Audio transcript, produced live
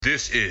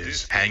This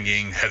is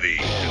Hanging Heavy.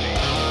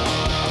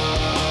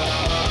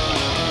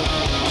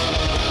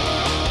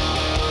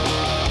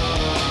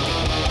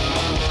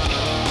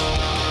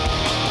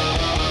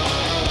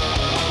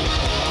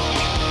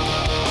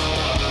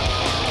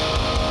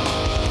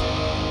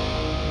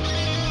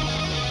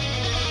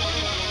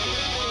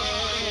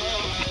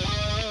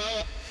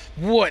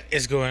 What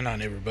is going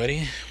on,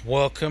 everybody?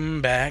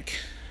 Welcome back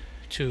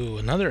to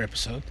another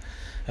episode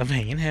of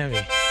Hanging Heavy.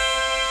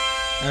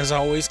 As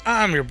always,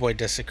 I'm your boy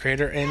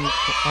Desecrator, and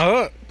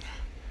all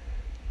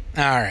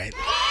right.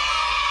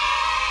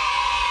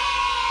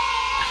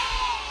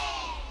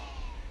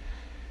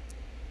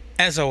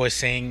 As always,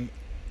 saying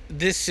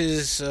this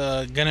is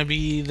gonna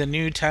be the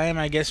new time,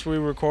 I guess, we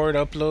record,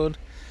 upload.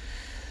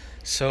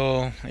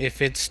 So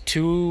if it's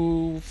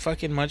too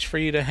fucking much for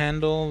you to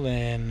handle,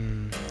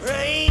 then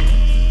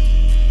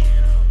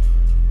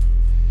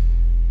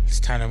it's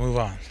time to move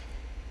on.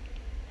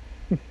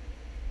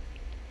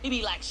 He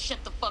be like,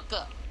 shut the fuck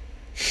up.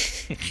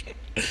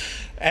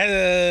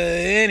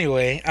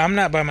 Anyway, I'm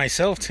not by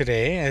myself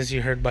today, as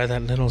you heard by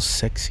that little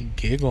sexy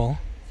giggle.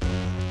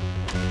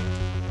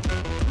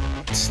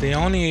 It's the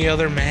only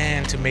other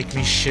man to make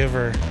me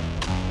shiver.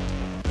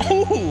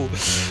 Ooh,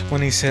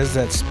 when he says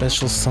that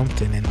special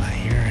something in my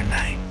ear at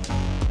night.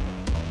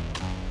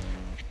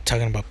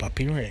 Talking about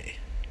Puppy Ray.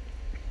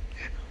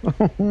 I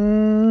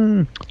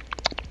don't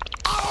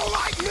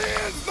like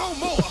men no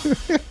more.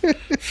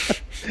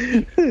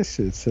 This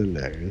shit's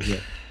hilarious.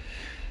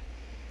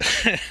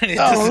 I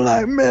don't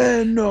like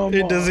men no more.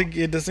 It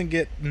doesn't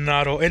get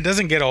not old. It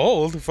doesn't get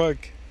old.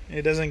 Fuck.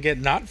 It doesn't get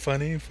not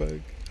funny.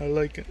 Fuck. I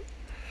like it.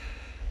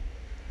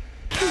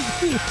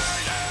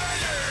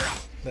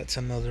 That's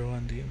another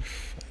one, dude.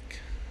 Fuck.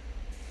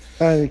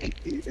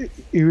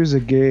 He was a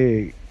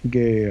gay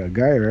guy,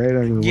 right?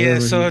 I mean, Yeah,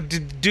 so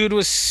dude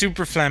was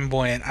super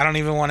flamboyant. I don't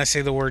even want to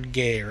say the word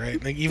gay,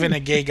 right? Like, even a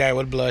gay guy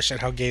would blush at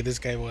how gay this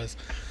guy was.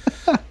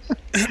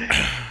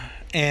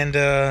 And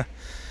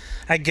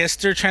I guess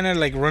they're trying to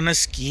like run a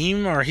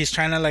scheme, or he's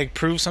trying to like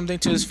prove something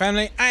to his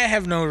family. I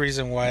have no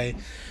reason why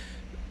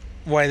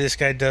this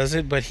guy does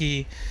it, but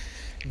he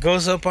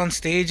goes up on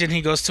stage and he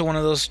goes to one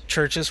of those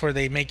churches where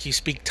they make you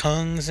speak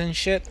tongues and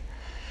shit.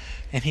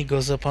 And he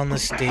goes up on the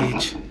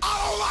stage.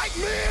 I don't like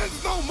men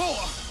no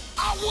more.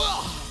 I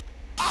will.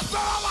 I said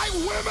I like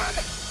women.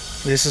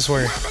 This is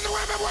where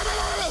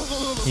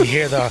Women. you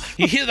hear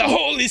the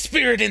Holy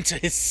Spirit into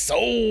his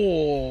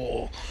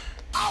soul.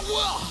 I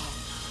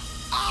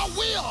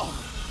will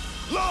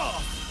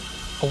love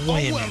A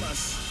woman. women.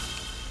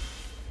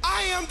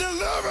 I am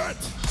delivered.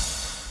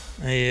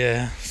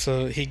 Yeah,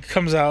 so he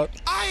comes out.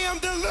 I am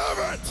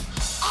delivered.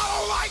 I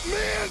don't like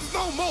men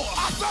no more.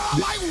 I said I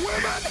like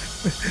women.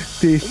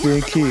 Do you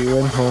think he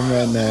went home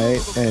that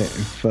night and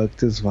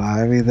fucked his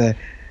wife? He's like,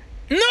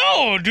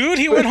 No, dude,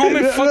 he went home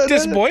and fucked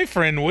his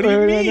boyfriend. What do you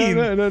mean?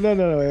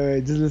 No,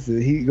 wait, just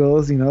listen. He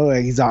goes,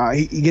 like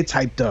he gets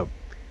hyped up.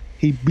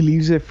 He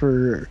believes it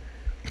for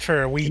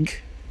For a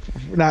week.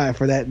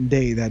 for that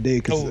day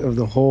because of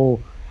the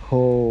whole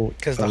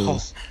Because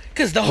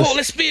the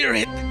Holy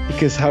Spirit.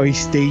 because how he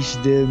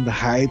staged it, the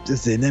hype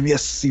is in him.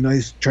 Yes,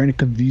 he's trying to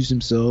convince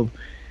himself.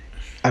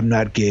 I'm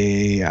not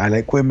gay. I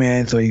like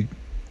women. So he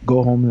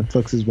go home and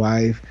fucks his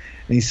wife,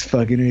 and he's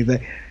fucking her. He's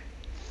like,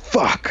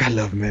 fuck, I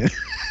love men.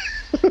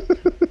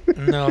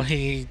 No,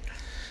 he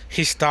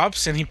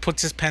stops and he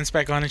puts his pants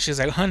back on, and she's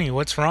like, honey,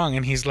 what's wrong?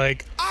 And he's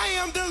like, I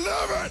am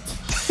delivered.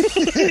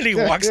 and he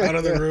walks out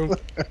of the room.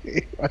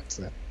 He walks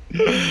out.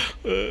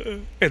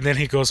 And then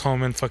he goes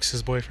home and fucks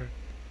his boyfriend.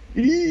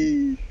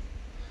 Eee.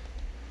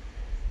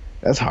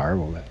 That's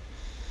horrible, man.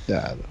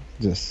 Yeah,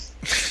 just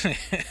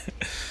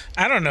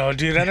I don't know,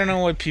 dude. I don't know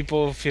why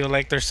people feel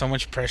like there's so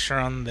much pressure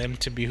on them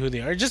to be who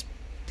they are. Just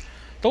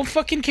don't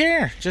fucking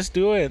care. Just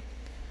do it.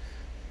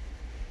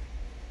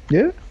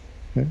 yeah.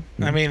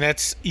 I mean,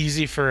 that's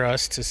easy for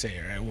us to say,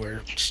 right?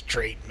 We're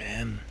straight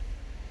men.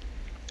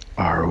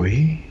 Are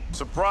we?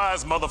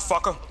 Surprise,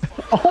 motherfucker.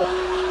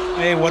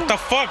 Hey, what the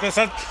fuck?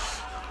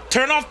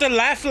 Turn off the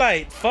laugh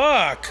light.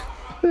 Fuck.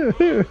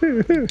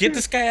 Get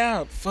this guy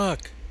out.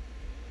 Fuck.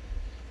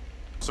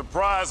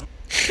 Surprise.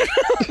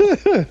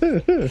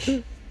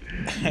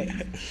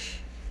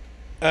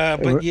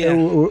 But yeah.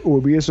 It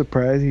would be a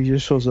surprise. He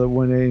just shows up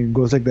one day and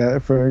goes like that in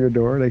front of your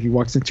door, like he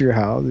walks into your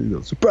house and he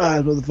goes,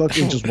 surprise,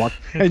 motherfucker, and just walk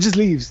and just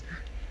leaves.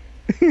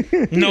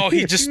 No,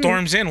 he just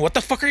storms in. What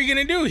the fuck are you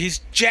gonna do? He's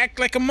jacked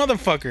like a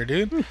motherfucker,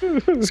 dude.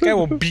 This guy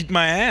will beat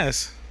my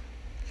ass.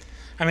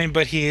 I mean,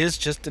 but he is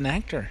just an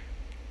actor.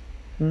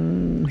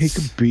 He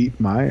could beat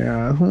my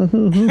ass.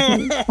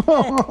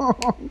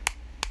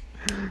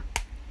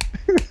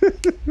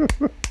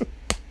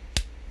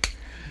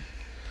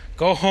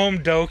 Go home,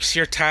 Dokes.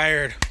 You're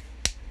tired.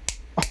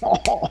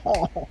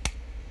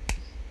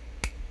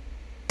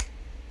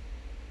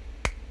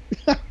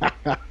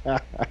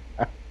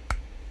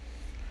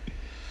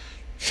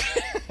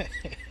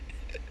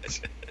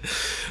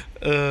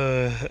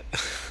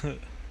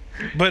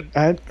 But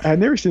I've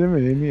never seen him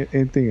in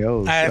anything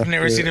else. I've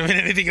never seen him in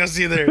anything else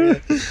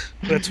either.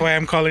 That's why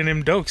I'm calling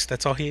him Dokes.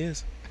 That's all he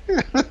is.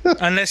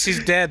 Unless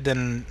he's dead,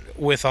 then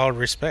with all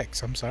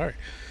respects, I'm sorry.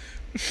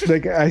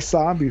 Like I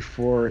saw him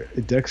before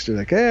Dexter.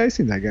 Like, hey, I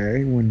seen that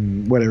guy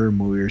when whatever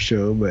movie or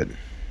show, but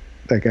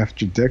like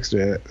after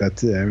Dexter,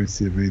 that's it. I haven't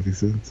seen him anything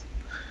since.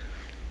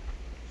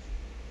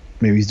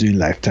 Maybe he's doing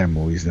Lifetime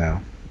movies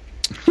now.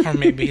 Or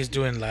maybe he's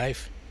doing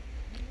live.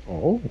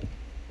 Oh.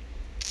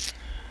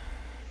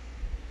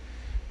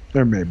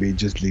 Or maybe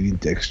just leaving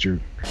Dexter.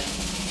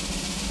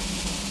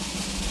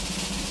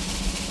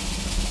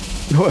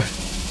 What?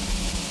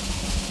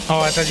 Oh,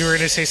 I thought you were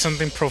gonna say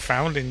something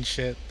profound and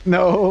shit.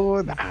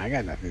 No, nah, I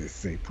got nothing to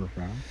say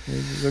profound.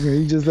 I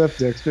mean, he just left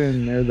Dexter,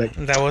 and they're like,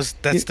 That's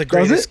the That was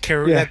greatest it?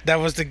 character. Yeah.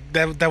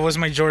 That was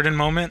my Jordan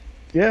moment.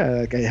 yeah,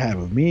 like I have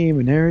a meme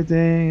and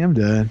everything. I'm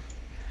done.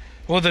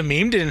 Well, the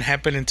meme didn't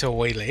happen until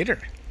way later.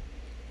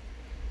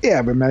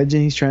 Yeah, but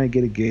imagine he's trying to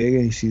get a gig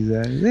and he sees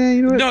that. Yeah,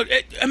 you know what? No,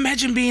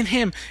 imagine being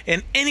him,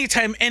 and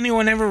anytime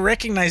anyone ever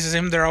recognizes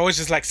him, they're always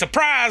just like,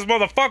 "Surprise,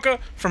 motherfucker!"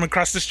 from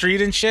across the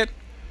street and shit.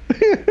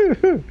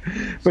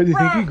 But do you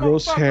think he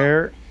grows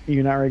hair,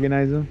 you not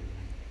recognize him?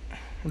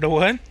 The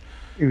what?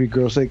 If he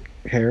grows like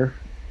hair,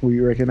 will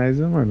you recognize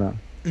him or not?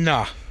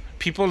 Nah,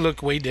 people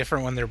look way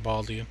different when they're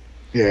bald, dude.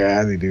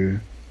 Yeah, they do.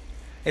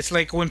 It's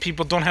like when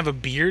people don't have a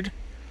beard,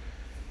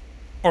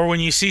 or when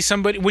you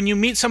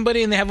meet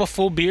somebody and they have a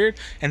full beard,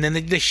 and then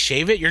they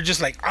shave it. You're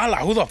just like, "Allah,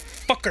 who the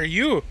fuck are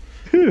you?"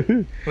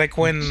 Like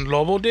when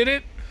Lobo did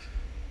it.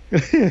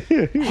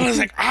 I was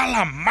like,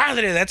 "Allah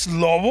madre, that's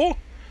Lobo."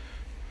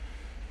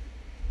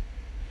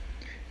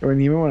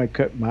 Even when I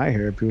cut my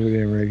hair, people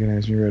didn't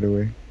recognize me right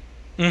away.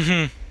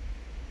 Mm-hmm.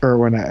 Or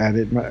when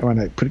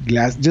I put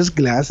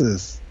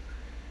glasses.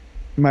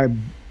 My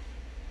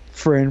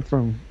friend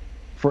from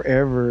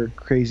forever,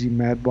 Crazy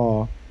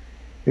Madball,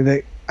 he's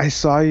like, I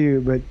saw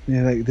you, but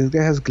like this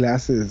guy has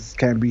glasses,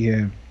 can't be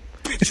him.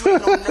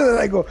 And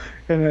I go,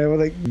 and I was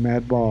like,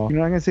 Madball, you're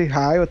not gonna say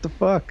hi? What the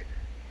fuck?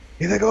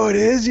 He's like, oh, it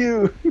is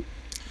you.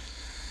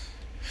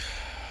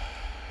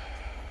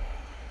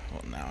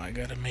 Well, now I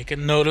gotta make a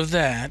note of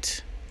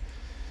that.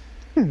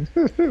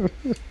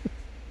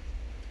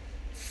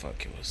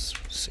 Fuck, it was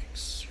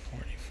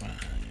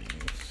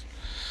 6:45.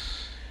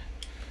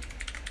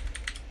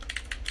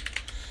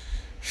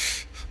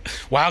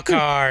 Wild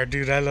card,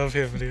 dude. I love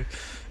him,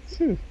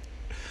 dude.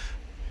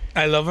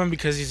 I love him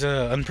because he's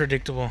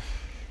unpredictable.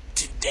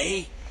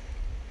 Today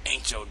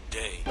ain't your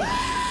day.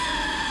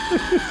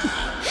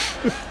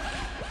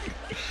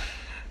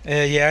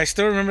 Yeah, I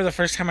still remember the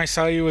first time I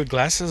saw you with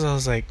glasses. I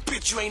was like,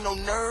 Bitch, you ain't no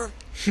nerd.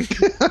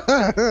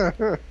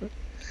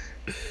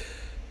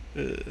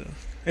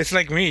 it's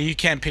like me. You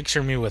can't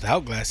picture me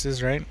without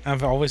glasses, right?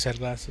 I've always had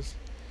glasses.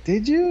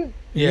 Did you?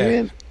 Yeah. You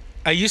didn't-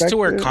 I used to Back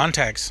wear then?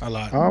 contacts a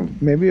lot.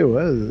 Maybe it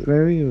was.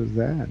 Maybe it was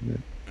that.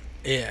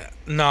 Yeah.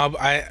 No,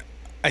 I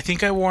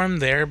think I wore them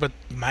there, but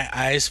my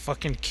eyes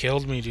fucking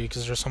killed me, dude,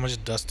 because there's so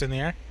much dust in the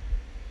air.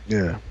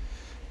 Yeah.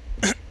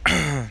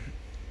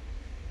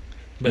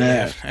 But Nah.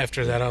 yeah,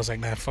 after that, I was like,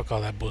 nah, fuck all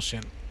that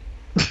bullshit.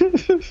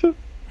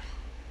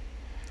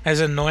 As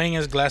annoying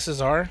as glasses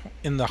are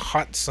in the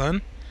hot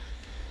sun,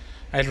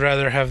 I'd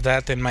rather have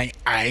that than my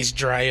eyes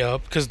dry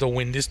up because the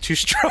wind is too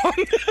strong.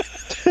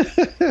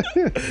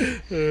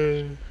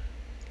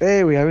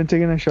 Hey, we haven't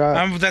taken a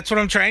shot. That's what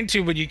I'm trying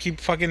to, but you keep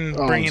fucking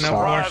bringing up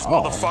more. Surprise,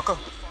 motherfucker.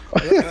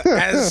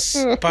 As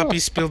Poppy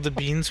spilled the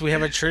beans, we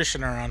have a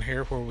tradition around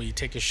here where we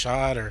take a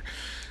shot or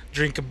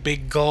drink a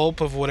big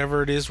gulp of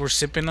whatever it is we're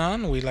sipping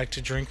on. We like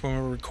to drink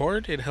when we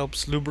record. It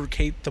helps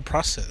lubricate the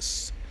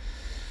process.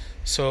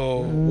 So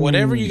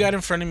whatever you got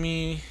in front of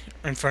me,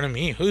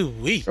 ooh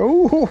wee.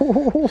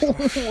 Oh,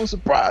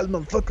 surprise,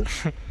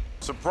 motherfucker.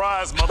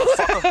 Surprise,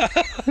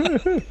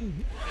 motherfucker.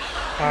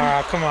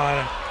 Ah, come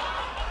on.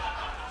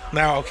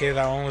 Now, okay,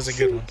 that one was a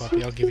good one,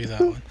 Poppy. I'll give you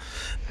that one.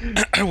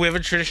 We have a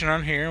tradition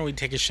on here. We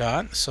take a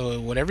shot.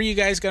 So whatever you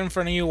guys got in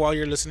front of you while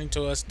you're listening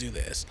to us, do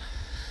this.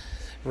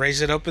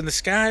 Raise it up in the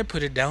sky,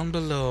 put it down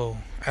below.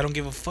 I don't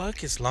give a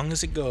fuck as long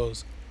as it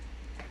goes.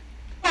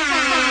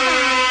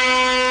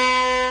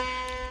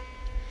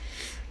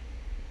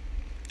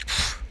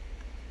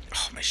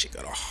 Oh, my shit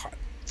got all hot.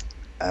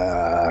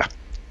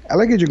 I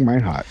like to drink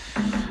mine hot.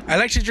 I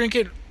like to drink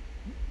it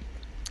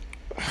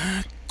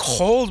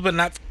cold, but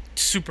not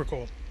super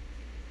cold.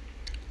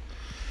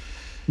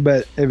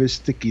 But if it's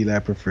tequila, I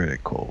prefer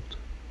it cold.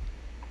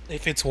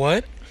 If it's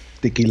what?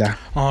 Tequila.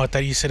 Oh, I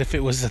thought you said if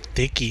it was a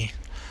thickie.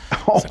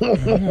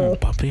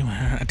 Puppy,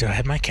 do I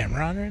have my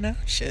camera on right now?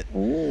 Shit.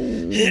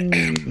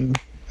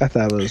 I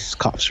thought it was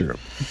cough syrup.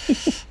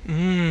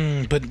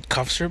 But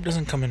cough syrup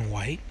doesn't come in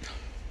white.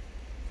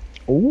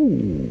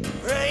 Ooh.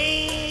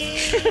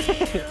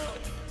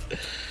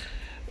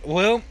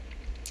 Well,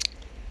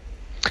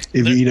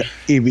 If you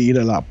eat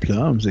a lot of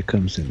plums, it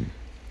comes in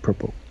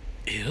purple.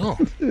 ew.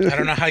 I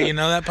don't know how you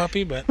know that,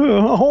 Puppy, but I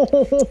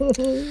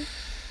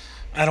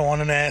don't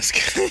want to ask.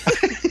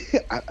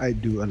 I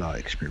do a lot of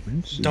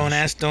experiments. Don't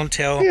ask, don't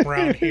tell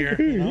around here.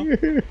 You know?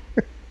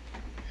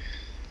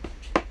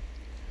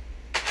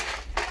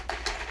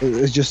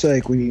 It's just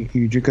like when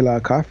you drink a lot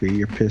of coffee,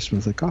 your piss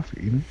smells like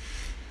coffee, you know?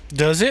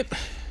 Does it?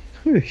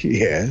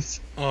 Yes.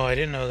 Oh, I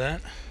didn't know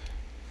that.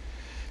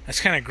 That's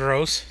kind of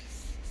gross.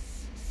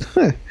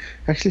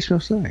 Actually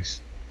smells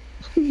nice.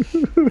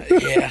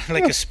 Yeah,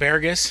 like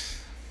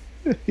asparagus.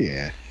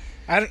 Yeah.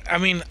 I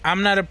mean,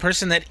 I'm not a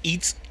person that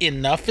eats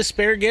enough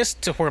asparagus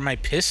to where my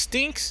piss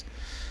stinks.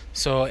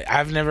 So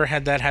I've never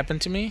had that happen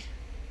to me.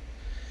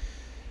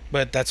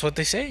 But that's what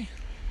they say.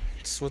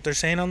 It's what they're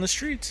saying on the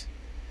streets.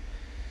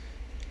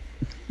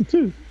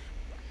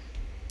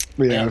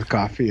 But yeah, Yeah. with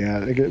coffee, yeah.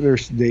 Like,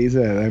 there's days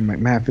that I'm like,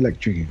 man, I feel like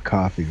drinking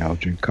coffee. And I'll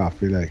drink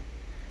coffee like,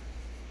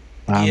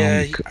 I don't know, how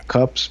many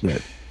cups,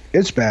 but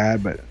it's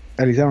bad. But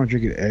at least I don't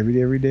drink it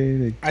every day.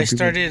 Like, I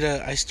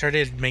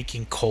started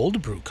making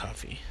cold brew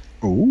coffee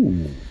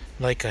Ooh.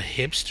 like a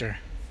hipster.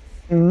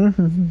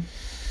 Mm-hmm.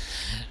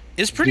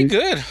 It's pretty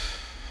good.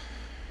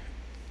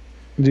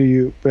 Do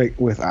you like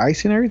with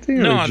ice and everything?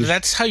 or No, just-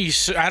 that's how you.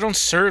 I don't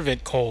serve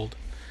it cold.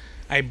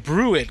 I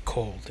brew it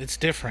cold. It's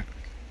different.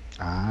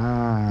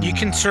 You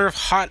can serve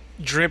hot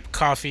drip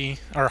coffee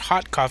or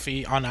hot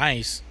coffee on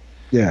ice,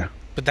 Yeah.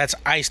 but that's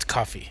iced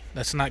coffee.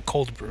 That's not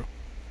cold brew.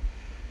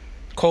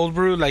 Cold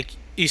brew, like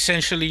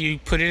essentially, you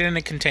put it in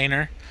a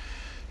container,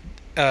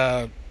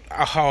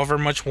 however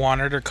much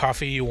water or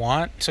coffee you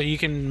want, so you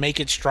can make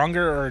it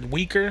stronger or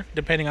weaker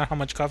depending on how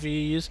much coffee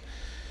you use.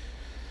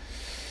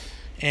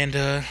 And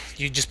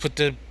you just put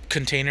the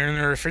container in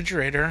the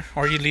refrigerator,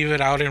 or you leave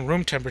it out in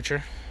room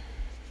temperature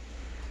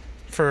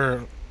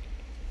for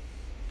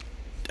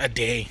a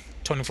day,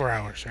 24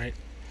 hours, right?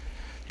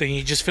 Then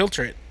you just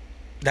filter it.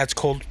 That's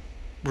cold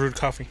brewed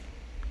coffee.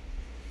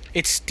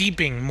 It's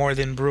steeping more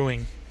than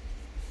brewing.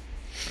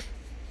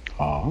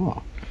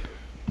 Oh.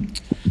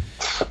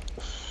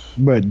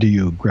 But do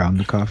you ground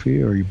the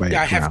coffee or you buy it?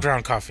 Yeah, I have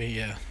ground coffee,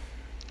 yeah.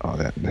 Oh,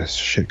 that's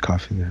shit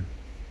coffee then.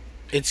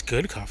 It's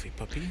good coffee,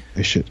 puppy.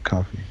 It's shit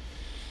coffee.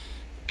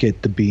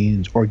 Get the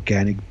beans,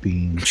 organic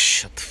beans.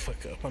 Shut the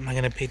fuck up. I'm not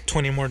gonna pay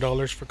 $20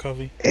 more for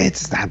coffee.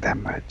 It's not that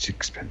much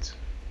expensive.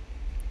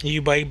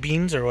 You buy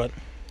beans or what?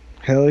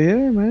 Hell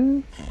yeah,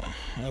 man.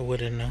 I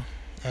wouldn't know.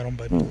 I don't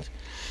buy beans.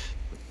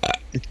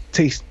 It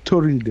tastes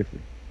totally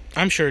different.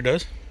 I'm sure it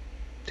does.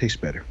 Tastes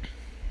better.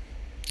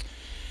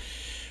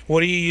 What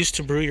do you use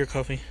to brew your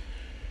coffee?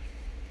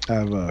 I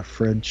have a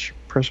French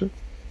presser.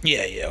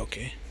 Yeah,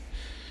 okay.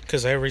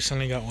 Because I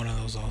recently got one of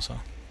those also.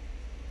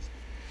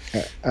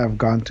 I've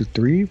gone to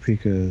 3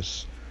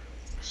 because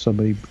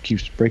somebody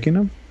keeps breaking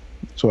them.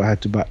 So I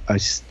had to buy a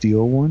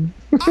steel one.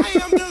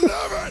 I am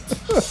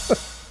delivered.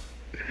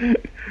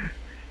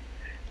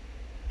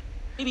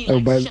 Maybe I'll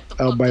like buy, shut the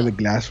I'll fuck buy up. the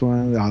glass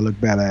one. I'll look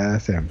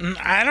badass. And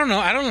I don't know.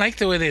 I don't like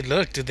the way they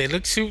look. Dude, they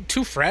look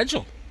too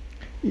fragile.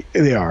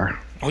 they are.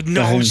 Oh,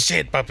 no Um,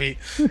 shit, puppy.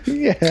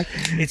 Yeah.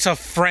 It's a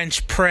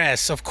French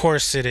press. Of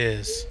course it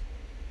is.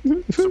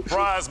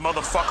 Surprise,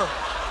 motherfucker.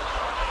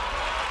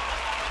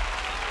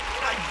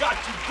 I got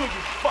you, good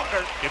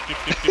fucker.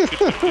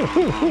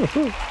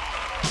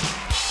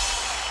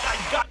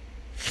 I got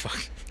Fuck.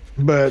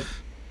 But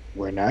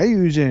when I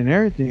use it and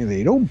everything,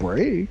 they don't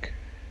break.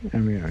 I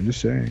mean, I'm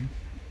just saying.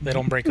 They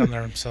don't break on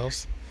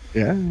themselves.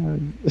 Yeah.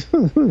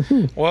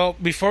 Well,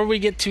 before we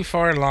get too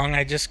far along,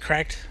 I just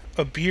cracked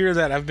a beer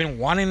that I've been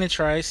wanting to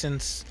try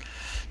since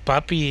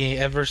Papi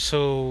ever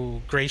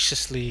so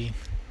graciously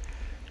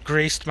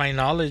graced my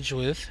knowledge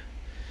with.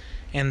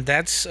 And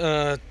that's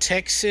a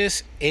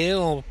Texas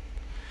Ale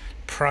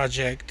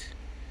Project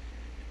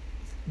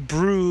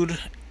brewed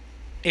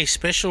a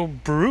special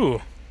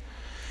brew.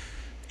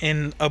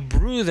 And a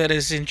brew that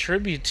is in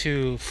tribute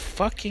to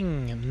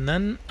fucking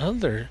none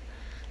other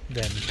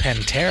than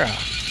Pantera.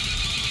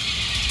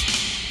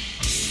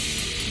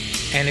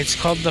 And it's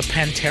called the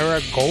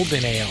Pantera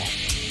Golden Ale.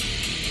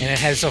 And it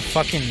has a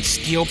fucking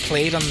steel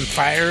plate on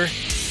fire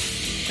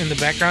in the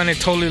background. It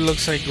totally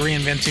looks like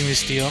Reinventing the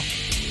Steel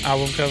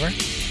album cover. I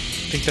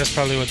think that's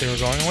probably what they were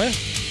going with.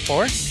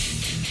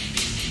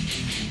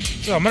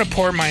 So I'm gonna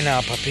pour mine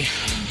out, puppy.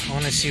 I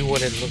wanna see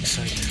what it looks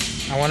like.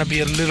 I wanna be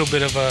a little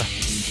bit of a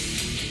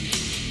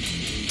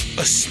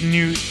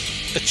snoot,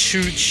 a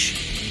chooch,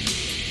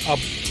 a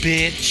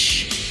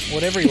bitch,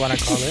 whatever you wanna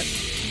call it.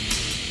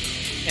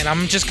 And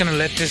I'm just gonna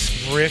let this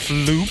riff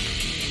loop.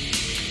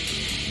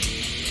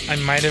 I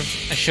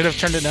should have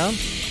turned it down,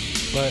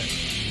 but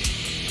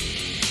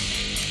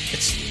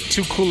it's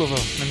too cool of a.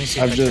 Let me see.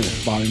 I'm if I turn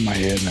just it. bobbing my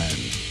head, man.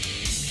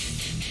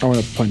 I want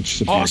to punch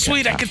the Oh, beer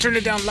sweet! can. I can turn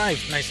it down live.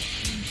 Nice,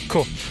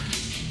 cool.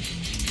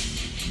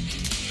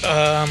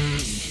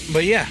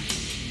 But yeah,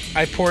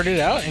 I poured it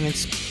out, and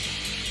it's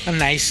a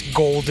nice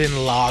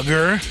golden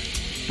lager.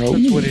 Oh.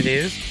 That's what it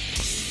is.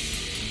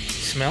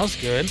 Smells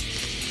good.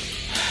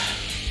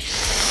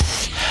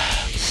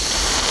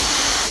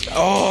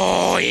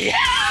 Oh yeah!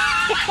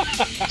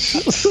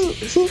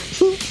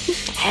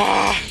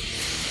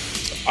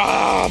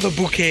 The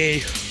bouquet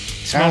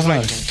smells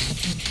like.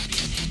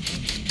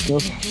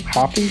 Smells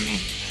hoppy.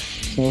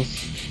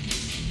 Smells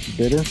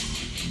bitter.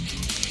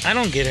 I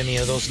don't get any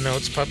of those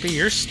notes, puppy.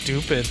 You're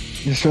stupid.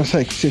 It smells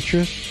like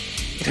citrus.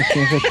 It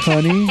smells like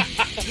honey.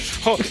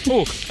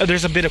 Oh,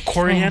 there's a bit of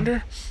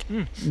coriander.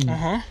 Uh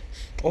huh.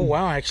 Oh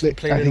wow, I actually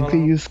played I it think all they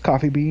out. use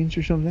coffee beans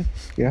or something.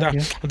 Yeah, Nah,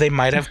 yeah. They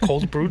might have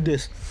cold brewed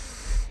this.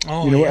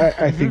 Oh, You know yeah.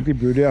 what? I think they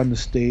brewed it on the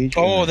stage.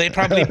 Oh, they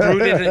probably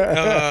brewed it.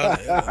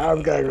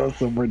 I'm gonna go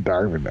somewhere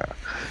darker now.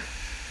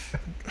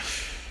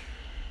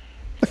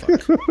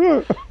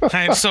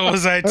 And so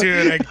was I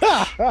too. And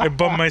I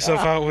bummed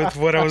myself out with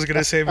what I was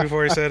gonna say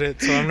before I said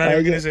it. So I'm not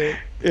even gonna say it.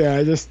 Yeah,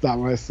 I just stopped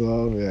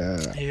myself.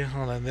 Yeah. Yeah,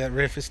 hold on. That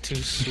riff is too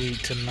sweet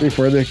to not.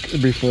 Before they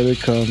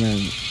come and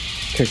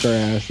kick our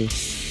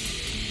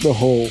asses, the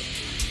whole.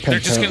 They're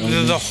just Pantera gonna,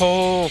 army. the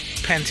whole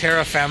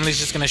Pantera family's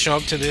just gonna show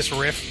up to this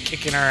riff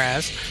kicking our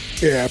ass.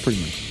 Yeah, pretty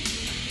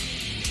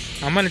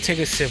much. I'm gonna take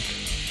a sip.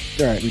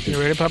 All right, we You can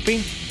ready,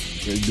 puppy?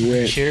 do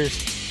it.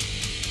 Cheers.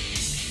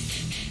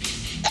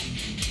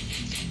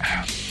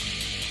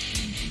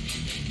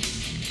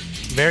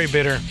 Very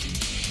bitter.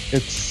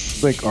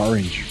 It's like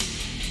orange,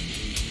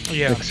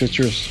 Yeah, like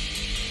citrus.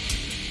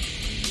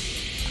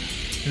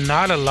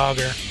 not a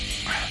lager.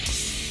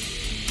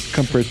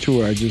 Compared to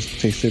what I just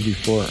tasted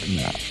before.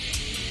 Nah.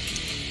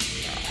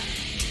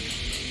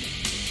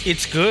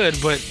 It's good,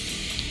 but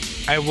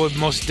I would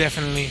most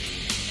definitely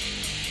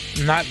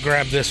not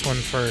grab this one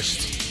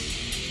first.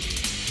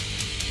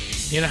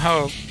 You know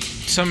how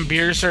some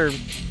beers are,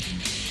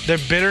 their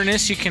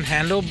bitterness you can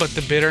handle, but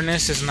the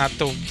bitterness is not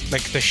the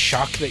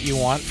shock that you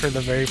want for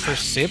the very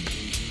first sip.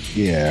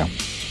 Yeah.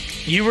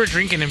 You were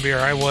drinking a beer,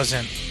 I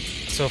wasn't.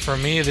 So for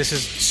me, this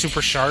is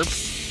super sharp,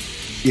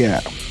 Yeah.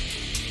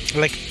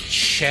 like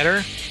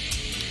cheddar.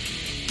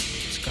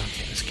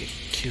 Let's get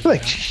cute.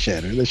 Like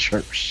cheddar, the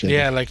sharp cheddar.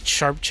 Yeah, like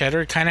sharp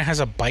cheddar. Kind of has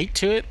a bite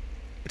to it.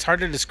 It's hard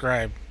to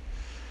describe,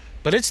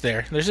 but it's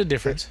there. There's a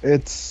difference.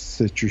 It's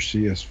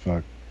citrusy as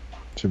fuck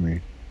to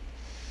me.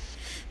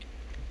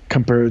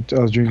 Compared to, I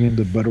was drinking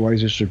the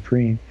Budweiser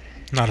Supreme.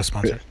 Not a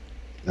sponsor.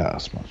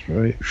 Sponsor,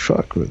 right?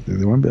 Fuck.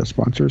 They want to be a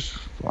sponsors?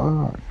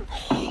 Fuck.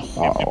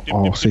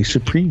 I'll say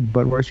Supreme,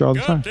 Budweiser all the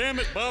time. God damn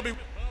it, Bobby.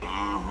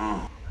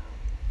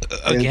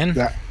 Again?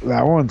 That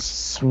one's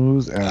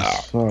smooth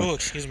as fuck. Oh,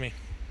 excuse me.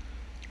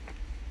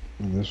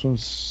 And this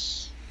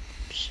one's.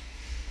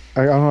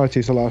 I don't know. I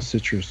taste a lot of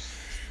citrus.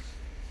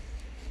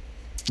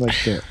 Like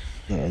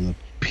the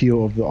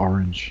peel of the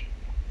orange.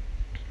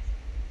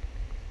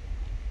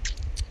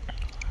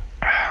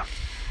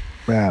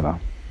 Man, I don't know.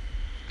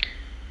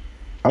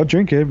 I'll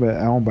drink it, but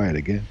I won't buy it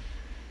again.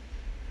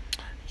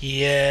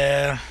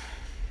 Yeah.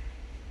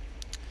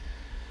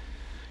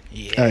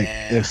 Yeah. Like,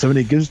 if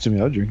somebody gives it to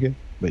me, I'll drink it.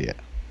 But yeah.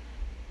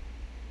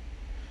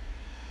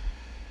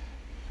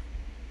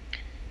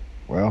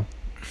 Well.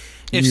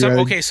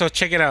 Okay, so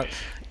check it out.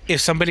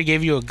 If somebody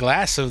gave you a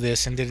glass of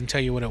this and didn't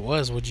tell you what it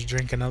was, would you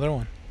drink another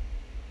one?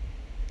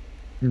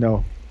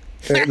 No.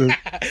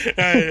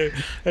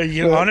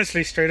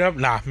 Honestly, straight up,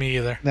 nah, me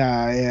either.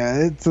 Nah,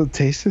 yeah, it's a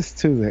taste is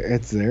too there.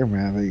 It's there,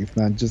 man. Like, it's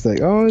not just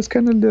like, oh, it's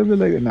kind of a little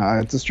bit like. Nah,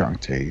 it's a strong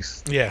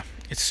taste. Yeah,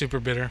 it's super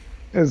bitter.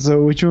 And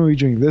so, which one we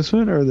drink? This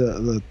one or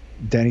the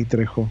Danny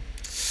Trejo?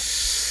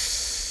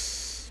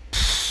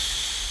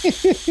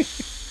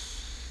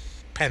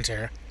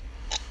 Pantera.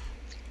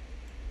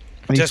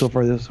 I think Just- so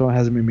far this one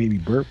hasn't been made me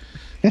burp.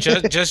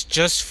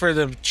 just for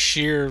the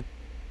sheer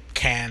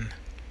can.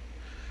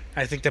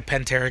 I think the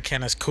Pantera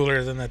can is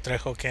cooler than the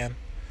Trejo can.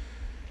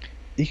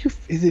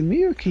 Is it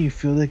me or can you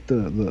feel like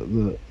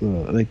the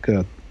like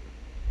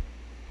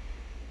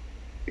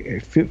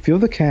feel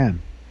the can?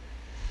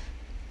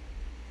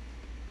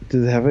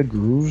 Does it have a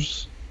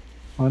grooves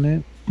on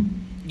it?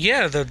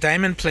 Yeah, the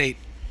diamond plate.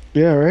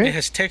 Yeah, It right.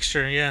 has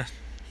texture, yeah.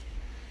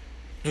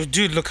 Oh,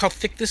 dude, look how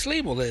thick this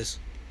label is.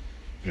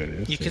 It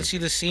is. You can see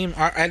the seam,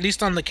 or at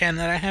least on the can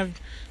that I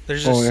have,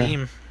 there's a Oh, yeah.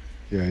 seam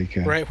Yeah, you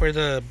can. right where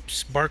the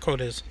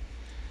barcode is.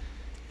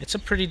 It's a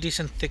pretty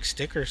decent thick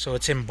sticker, so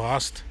it's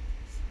embossed.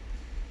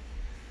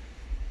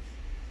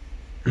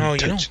 No, you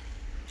don't. Touch.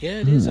 Yeah,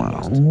 it is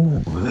Wow,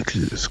 embossed. look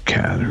at this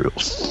can, real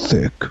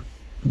thick.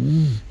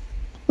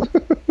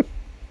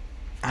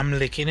 I'm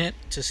licking it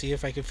to see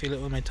if I can feel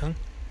it with my tongue.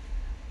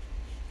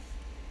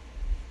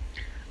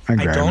 I'm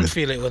I grabbing don't it.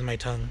 feel it with my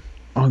tongue.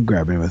 I'm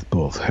grabbing it with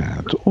both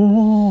hands.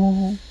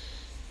 Oh,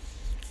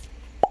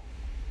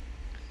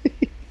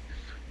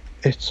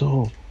 it's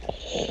so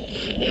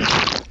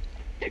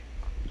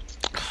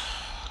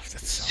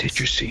That's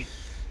citrusy.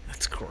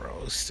 That's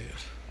gross, dude.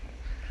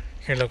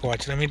 Here, look,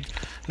 watch. Let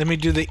me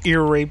do the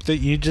ear rape that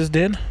you just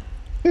did.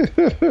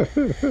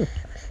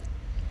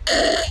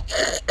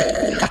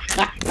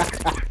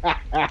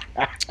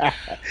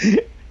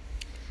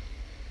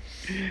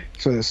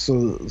 So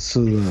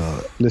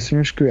the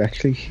listeners could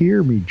actually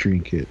hear me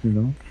drink it, you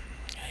know?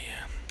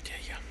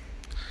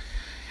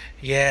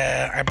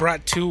 Yeah, I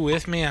brought two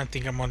with me. I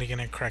think I'm only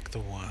gonna crack the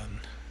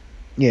one.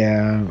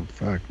 Yeah,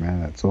 fuck,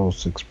 man, that's a whole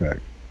 6-pack.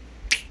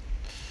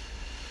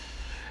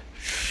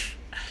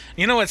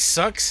 You know what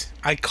sucks?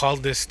 I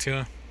called this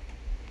too.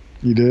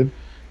 You did?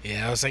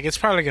 Yeah, I was like, it's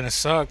probably gonna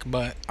suck,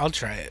 but I'll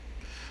try it.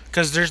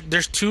 Cause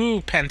there's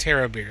two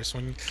Pantera beers.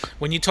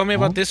 When you told me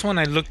about this one,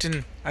 I looked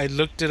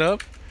it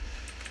up,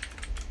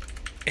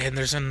 and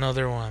there's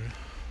another one.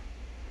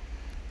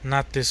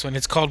 Not this one.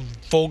 It's called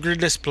Vulgar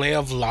Display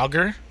of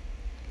Lager.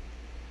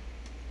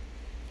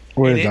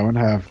 What does It- that one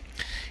have?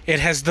 It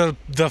has the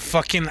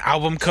fucking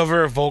album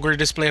cover of Vulgar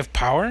Display of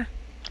Power.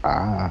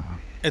 Ah,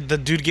 The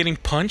dude getting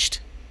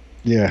punched.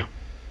 yeah.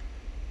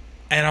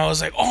 And I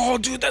was like, oh,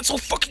 dude, that's so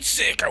fucking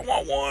sick. I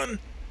want one.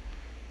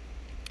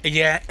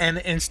 Yeah, and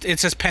it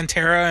says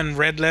Pantera in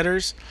red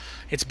letters.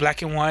 It's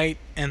black and white.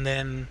 And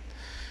then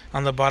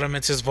on the bottom,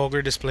 it says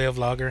Vulgar Display of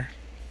Lager.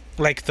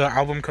 Like the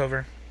album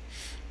cover.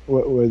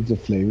 What was the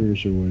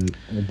flavors or what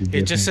the It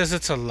difference? just says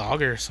it's a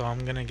lager, so I'm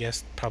going to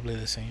guess probably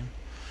the same.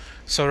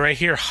 So right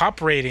here,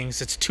 hop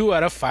ratings. It's 2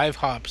 out of 5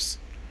 hops.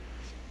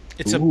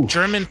 It's a Ooh.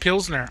 German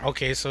Pilsner.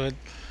 Okay, so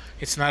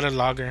it's not a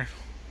lager.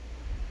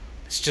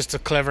 It's just a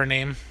clever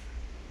name.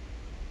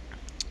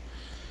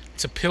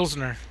 It's a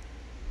Pilsner.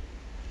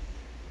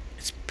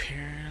 It's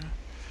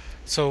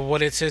So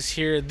what it says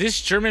here,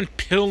 this German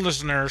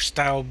Pilsner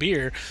style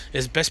beer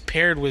is best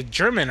paired with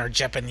German or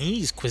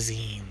Japanese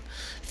cuisine,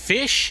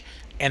 fish,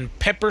 and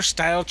pepper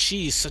style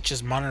cheese such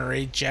as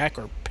Monterey Jack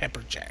or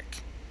Pepper Jack.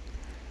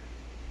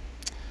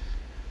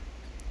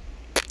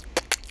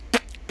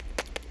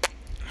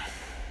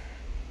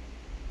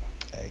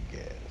 I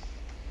guess.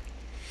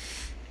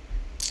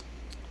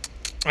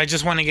 I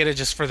just want to get it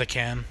just for the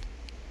can.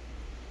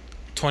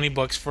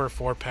 $20 for a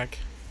 4-pack.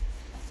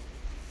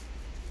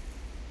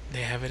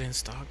 They have it in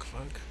stock.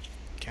 Fuck.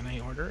 Can I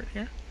order it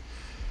here?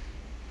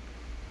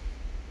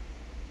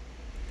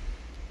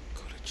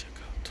 Go to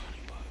checkout. $20.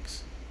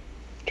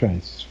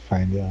 Trying to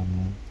find it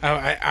on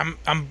I'm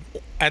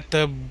at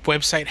the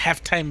website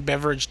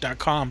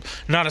halftimebeverage.com.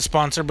 Not a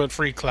sponsor, but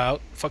free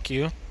clout. Fuck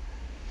you. Let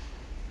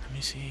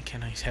me see.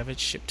 Can I have it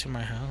shipped to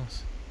my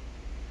house?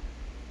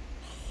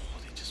 Oh,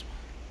 they just want.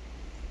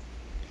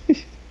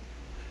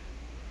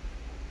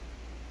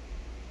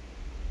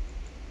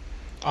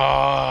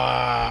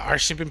 Our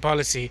shipping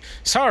policy.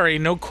 Sorry,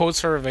 no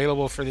quotes are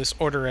available for this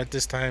order at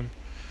this time.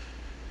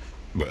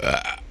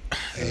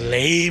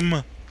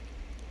 Lame.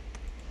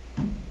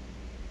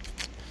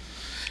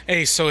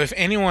 Hey, so if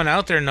anyone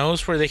out there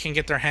knows where they can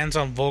get their hands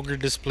on Vulgar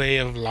Display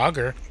of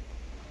Lager,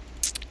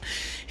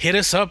 hit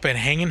us up at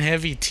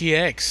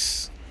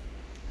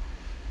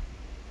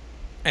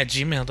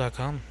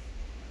hangingheavytx@gmail.com.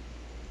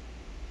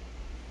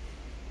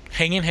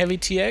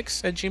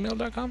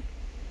 Hangingheavytx@gmail.com?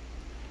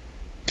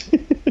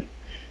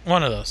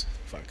 One of those.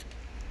 Fuck.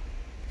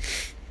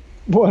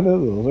 one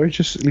of those, or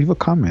just leave a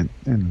comment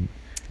and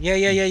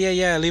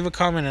Yeah. Leave a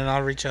comment and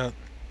I'll reach out.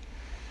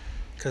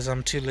 Because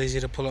I'm too lazy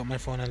to pull out my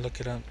phone and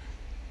look it up.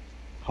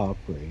 hop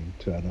rating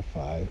 2 out of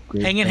 5.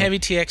 Great.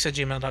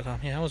 Hangingheavytx@gmail.com.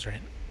 Yeah, I was right.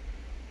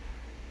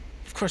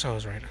 Of course I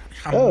was right.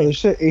 Oh,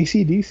 there's an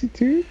AC/DC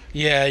too.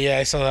 Yeah,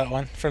 I saw that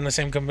one from the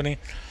same company.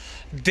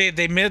 They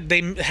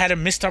had a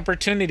missed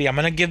opportunity. I'm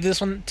gonna give this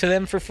one to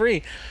them for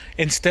free.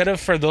 Instead of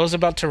for those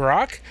about to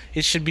rock,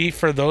 it should be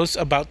for those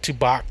about to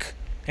bach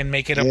and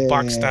make it a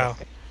bach Yeah. style.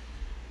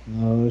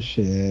 Oh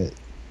shit!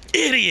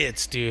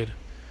 Idiots, dude.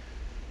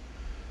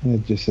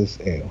 It just says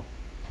ale.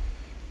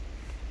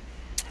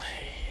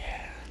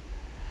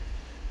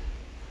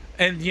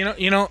 And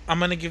you know, I'm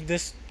gonna give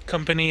this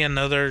company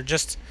another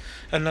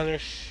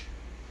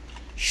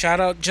shout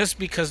out just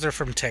because they're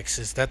from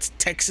Texas. That's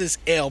Texas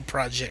Ale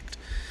Project.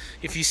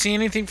 If you see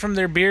anything from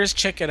their beers,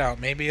 check it out.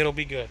 Maybe it'll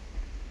be good.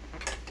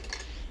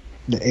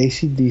 The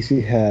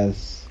AC/DC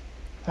has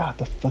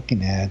the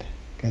fucking ad.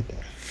 Got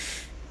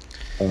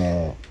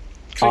that.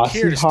 Click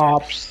here Aussie to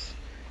start. hops,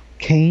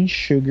 cane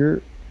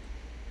sugar.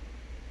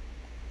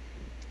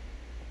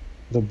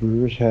 The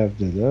brewers have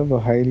the love of a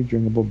highly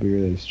drinkable beer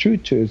that is true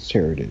to its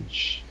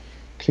heritage.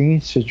 Clean,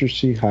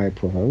 citrusy, high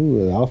profile.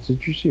 Ooh, all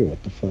citrusy.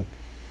 What the fuck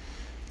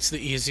It's the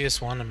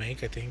easiest one to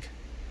make, I think.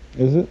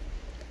 is it?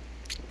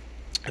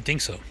 I think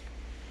so.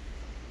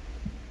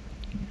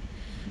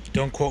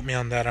 Don't quote me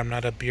on that. I'm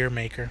not a beer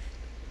maker.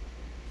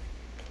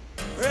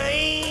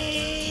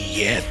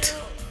 Yet.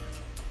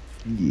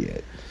 Yeah.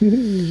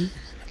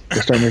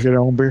 Let's start making our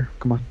own beer.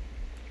 Come on.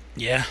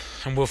 Yeah,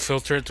 and we'll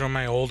filter it through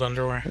my old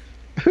underwear.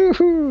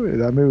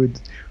 I mean,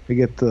 we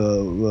get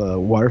the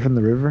water from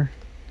the river.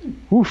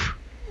 Woof.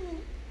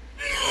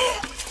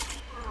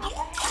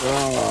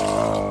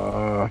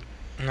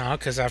 No,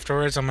 because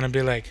afterwards I'm going to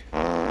be like,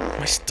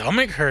 my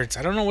stomach hurts.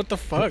 I don't know what the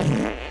fuck.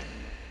 I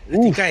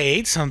think I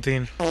ate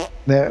something.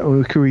 That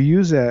we could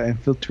reuse that and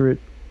filter it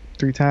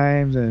 3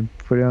 times and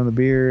put it on the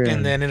beer.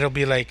 And then it'll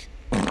be like,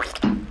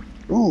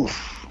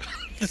 oof.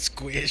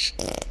 squish.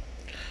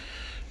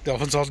 That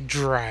one's all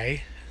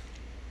dry.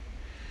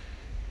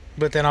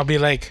 But then I'll be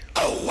like,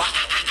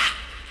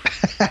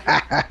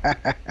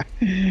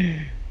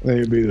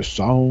 That'd be the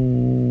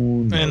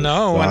sound. and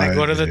no, when I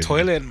go to the of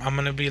toilet, I'm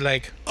going to be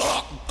like,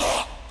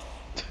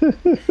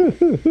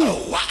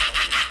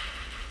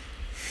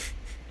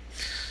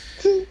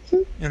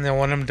 and then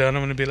when I'm done,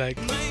 I'm going to be like,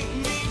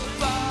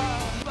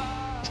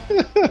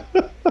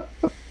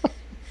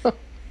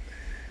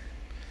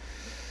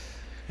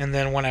 and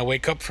then when I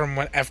wake up from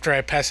after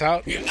I pass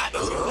out,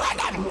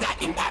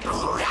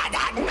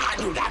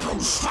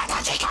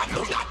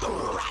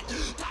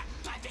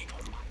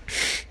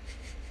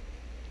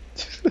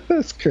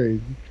 That's crazy.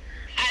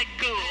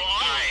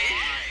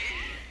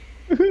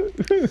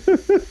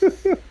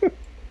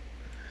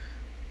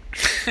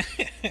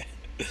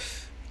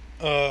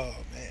 Oh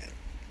man.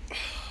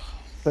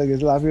 Like,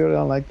 is a lot of people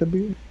don't like the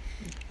beer?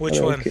 Which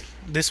I one? like it.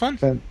 This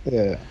one?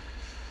 Yeah.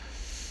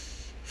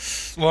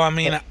 Well, I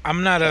mean,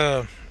 I'm not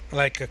a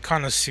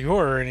connoisseur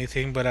or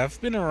anything, but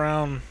I've been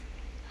around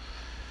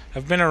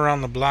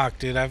the block,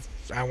 dude. I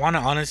want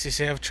to honestly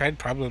say I've tried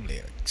probably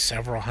like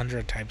several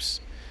hundred types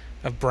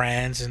of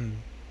brands and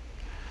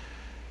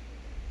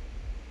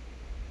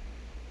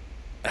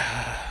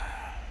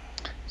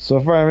So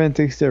far, I haven't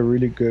tasted a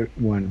really good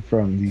one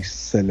from these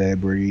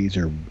celebrities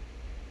or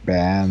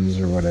bands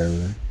or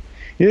whatever.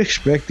 You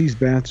expect these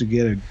bands to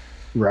get it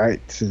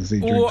right since they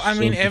drink well, I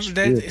mean, much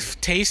beer.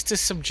 taste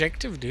is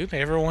subjective, dude.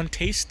 Everyone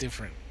tastes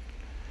different.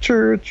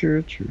 True.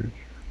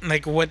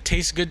 Like what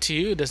tastes good to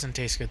you doesn't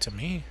taste good to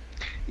me.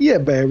 Yeah,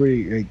 but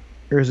everybody, like,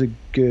 there's a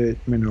good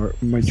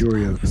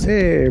majority of,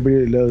 hey,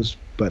 everybody loves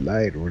Bud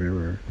Light or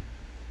whatever.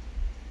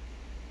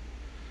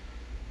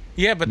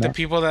 Yeah, but No. the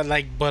people that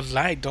like Bud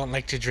Light don't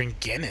like to drink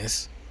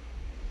Guinness.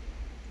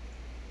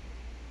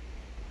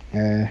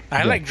 I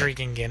Yeah. like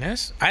drinking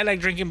Guinness. I like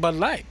drinking Bud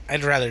Light.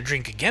 I'd rather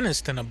drink a Guinness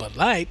than a Bud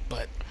Light,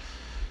 but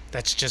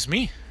that's just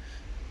me.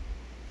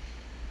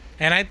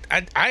 And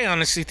I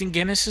honestly think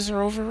Guinnesses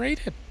are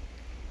overrated.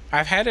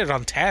 I've had it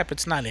on tap.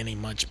 It's not any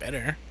much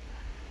better.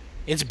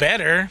 It's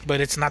better, but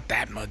it's not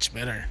that much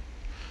better.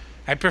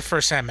 I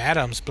prefer Sam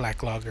Adams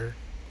Black Lager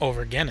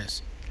over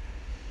Guinness.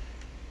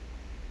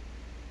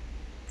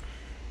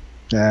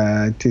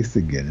 I taste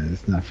the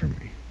Guinness. It's not for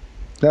me.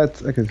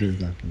 That's, like I said, it's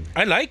not for me.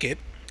 I like it.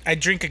 I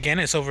drink a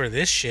Guinness over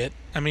this shit.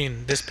 I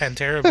mean, this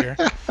Pantera beer.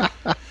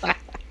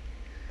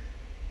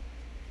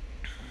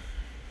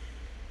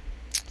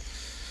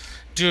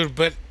 Dude,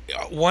 but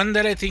one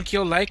that I think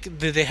you'll like,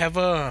 they have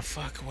a,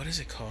 fuck, what is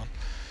it called?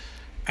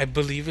 I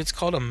believe it's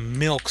called a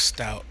milk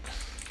stout.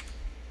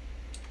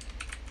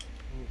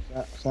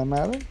 Sam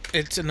Adams?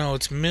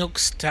 It's milk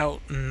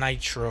stout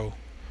nitro.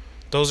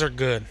 Those are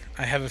good.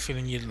 I have a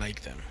feeling you'd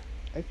like them.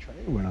 I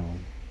tried one of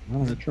them. I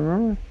don't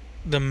remember.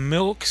 The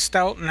milk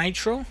stout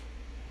nitro?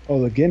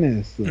 Oh, the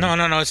Guinness. No,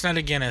 it's not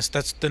a Guinness.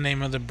 That's the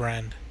name of the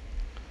brand.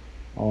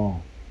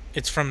 Oh.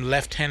 It's from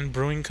Left Hand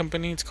Brewing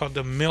Company. It's called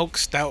the Milk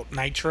Stout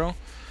Nitro.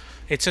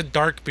 It's a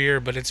dark beer,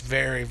 but it's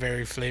very,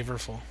 very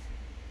flavorful.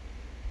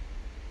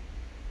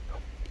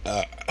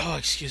 Oh,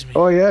 excuse me.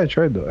 Oh, yeah, I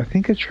tried that. I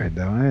think I tried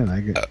that one. I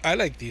didn't like it. I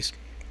like these.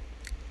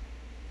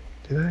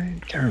 Did I?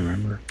 Can't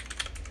remember.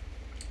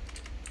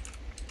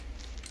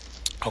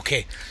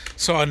 Okay,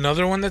 so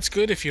another one that's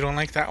good, if you don't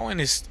like that one,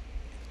 is...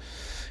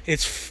 Let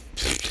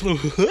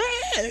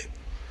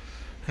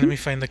me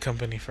find the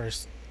company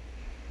first.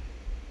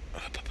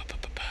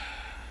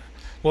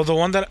 Well, the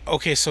one that...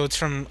 Okay, so it's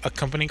from a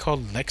company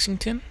called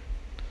Lexington?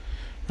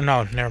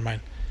 No, never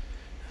mind.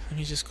 Let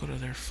me just go to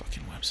their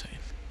fucking website.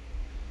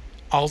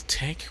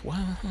 Altex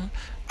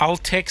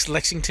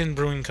Lexington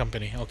Brewing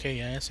Company. Okay,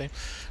 yeah, same.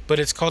 But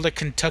it's called a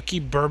Kentucky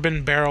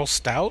Bourbon Barrel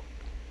Stout.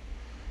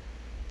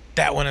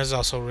 That one is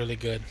also really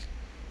good.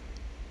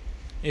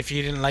 If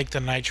you didn't like the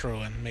Nitro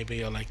one, maybe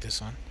you'll like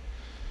this one.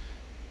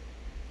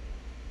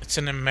 It's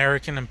an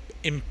American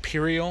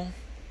Imperial,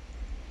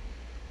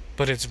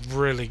 but it's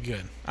really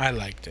good. I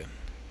liked it.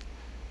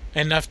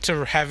 Enough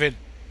to have it.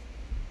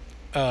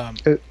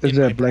 Is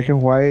that black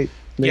and white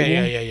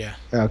label? Yeah.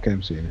 Okay,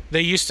 I'm seeing it.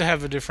 They used to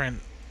have a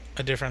different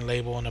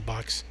label in the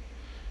box.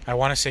 I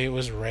want to say it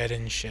was red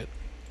and shit.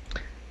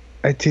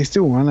 I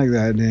tasted one like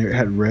that and it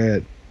had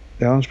red.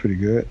 That one's pretty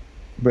good.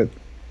 But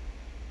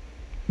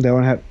that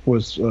one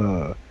was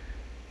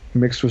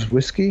mixed with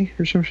whiskey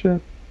or some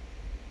shit.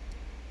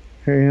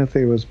 I think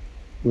it was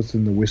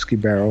in the whiskey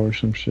barrel or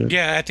some shit.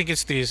 Yeah, I think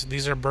it's these.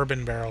 These are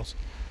bourbon barrels.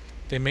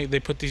 They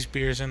put these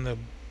beers in the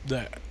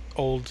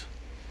old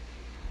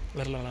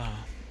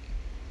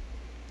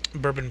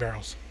bourbon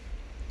barrels.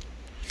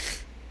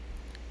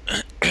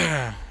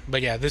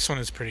 But yeah, this one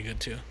is pretty good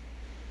too.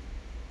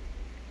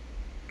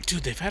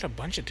 Dude, they've had a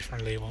bunch of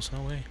different labels.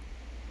 No way.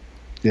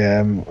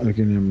 Yeah, I'm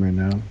looking at them right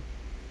now.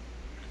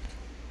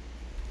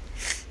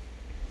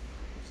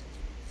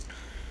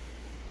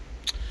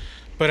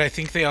 But I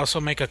think they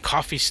also make a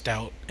coffee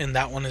stout, and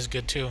that one is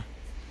good too.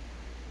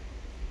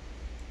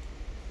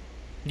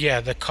 Yeah,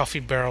 the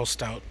coffee barrel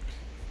stout.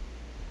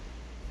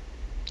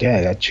 Yeah,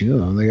 I got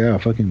chill on. They got a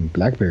fucking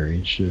blackberry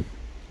and shit.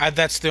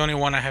 That's the only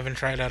one I haven't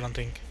tried, I don't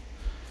think.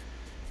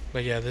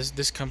 But yeah,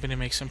 this company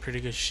makes some pretty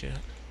good shit.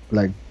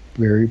 Like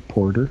berry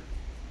porter.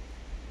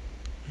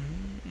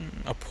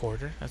 A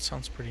porter? That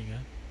sounds pretty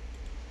good.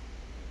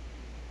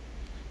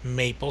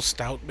 Maple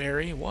stout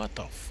berry? What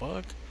the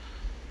fuck?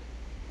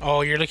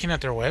 Oh, you're looking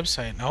at their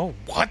website. Oh,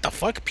 what the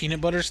fuck?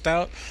 Peanut butter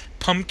stout?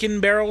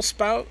 Pumpkin barrel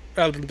spout?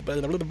 Ale?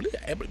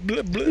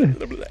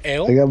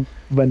 They got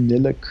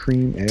vanilla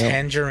cream ale.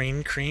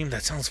 Tangerine cream?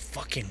 That sounds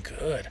fucking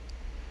good.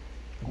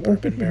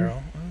 Bourbon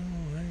barrel. Oh,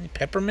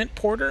 peppermint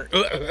porter?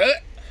 Oh,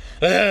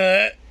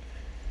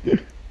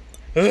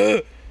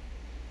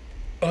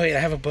 wait, I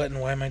have a button.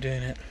 Why am I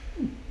doing it?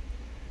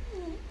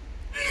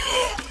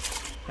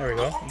 There we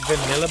go.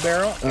 Vanilla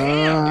Barrel.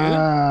 Damn,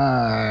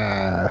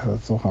 dude.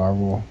 That's so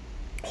horrible.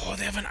 Oh,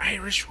 they have an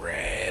Irish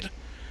Red.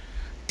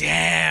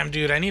 Damn,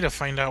 dude. I need to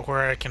find out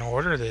where I can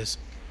order this.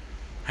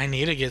 I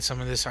need to get some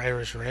of this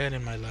Irish Red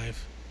in my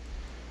life.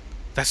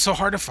 That's so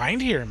hard to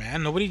find here,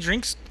 man. Nobody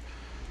drinks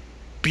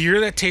beer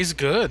that tastes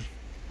good.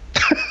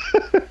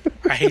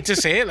 I hate to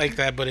say it like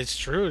that, but it's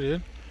true,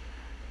 dude.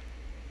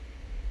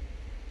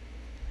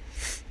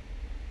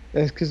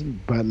 That's because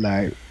Bud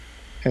Light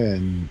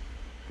and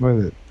what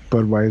is it?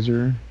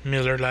 Budweiser,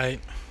 Miller Lite.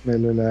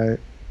 Miller Lite.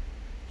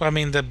 Well, I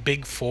mean, the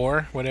big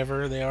four,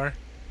 whatever they are.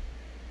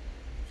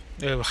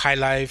 High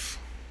Life.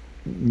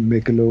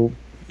 Michelob.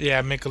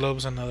 Yeah,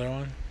 Michelob's another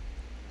one.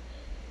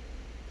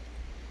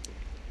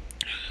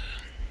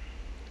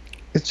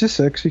 It's just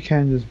sucks you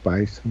can't just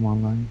buy some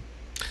online.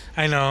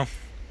 I know.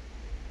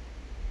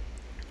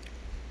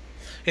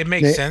 It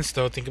makes sense,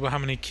 though. Think about how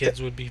many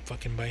kids would be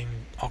fucking buying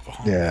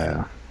alcohol.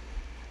 Yeah.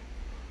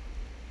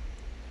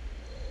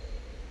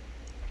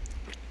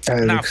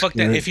 Nah, fuck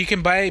that. If you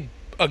can buy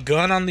a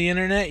gun on the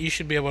internet, you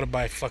should be able to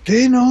buy fucking...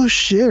 They know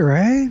shit,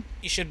 right?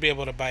 You should be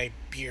able to buy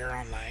beer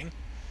online.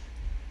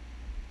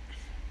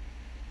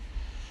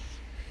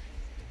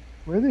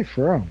 Where are they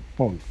from?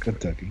 Oh,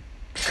 Kentucky.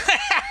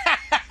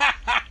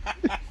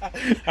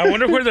 I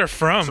wonder where they're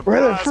from.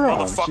 Where they're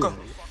from? Motherfucker.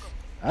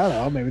 I don't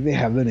know. Maybe they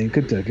have the name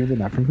Kentucky. They're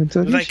not from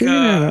Kentucky.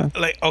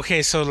 Like,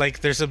 okay, so, like,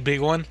 there's a big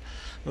one.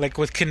 Like,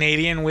 with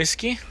Canadian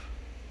whiskey.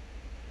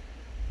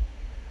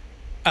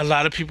 A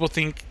lot of people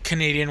think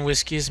Canadian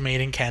whiskey is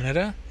made in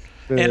Canada.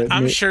 And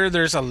I'm sure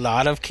there's a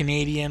lot of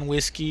Canadian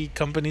whiskey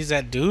companies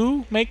that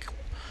do make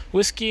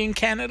whiskey in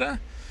Canada.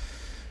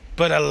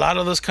 But a lot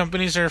of those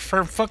companies are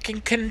from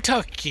fucking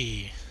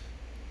Kentucky.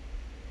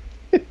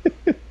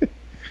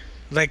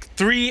 Like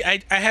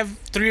I have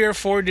 3 or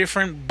 4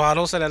 different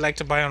bottles that I like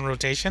to buy on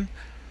rotation.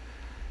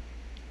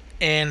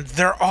 And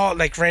they're all,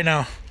 like right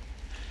now,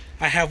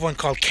 I have one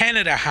called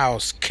Canada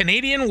House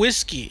Canadian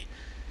Whiskey.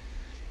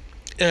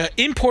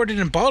 Imported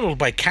and bottled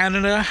by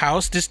Canada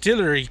House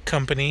Distillery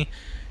Company,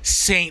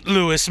 St.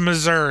 Louis,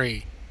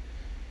 Missouri.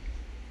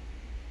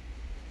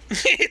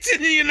 It's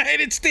in the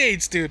United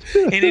States, dude.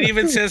 And it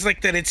even says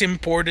like that it's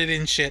imported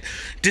and shit.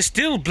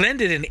 Distilled,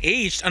 blended, and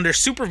aged under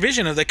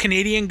supervision of the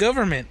Canadian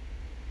government.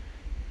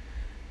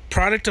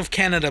 Product of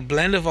Canada,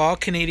 blend of all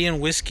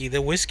Canadian whiskey.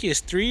 The whiskey is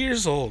 3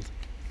 years old.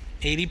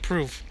 80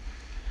 proof.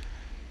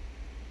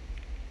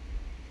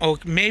 Oh,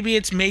 maybe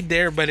it's made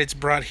there, but it's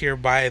brought here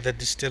by the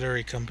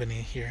distillery company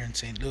here in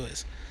St.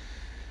 Louis.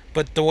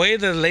 But the way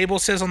the label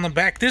says on the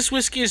back, this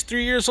whiskey is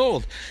 3 years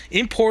old.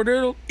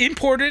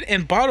 Imported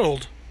and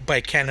bottled by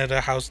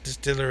Canada House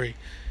Distillery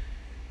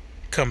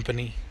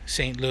Company,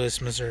 St. Louis,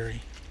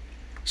 Missouri.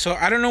 So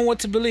I don't know what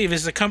to believe.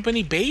 Is the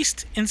company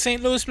based in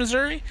St. Louis,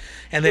 Missouri?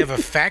 And they have a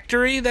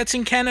factory that's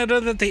in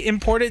Canada that they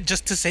import it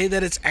just to say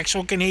that it's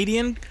actual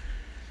Canadian?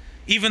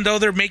 Even though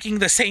they're making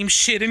the same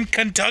shit in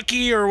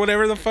Kentucky or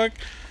whatever the fuck?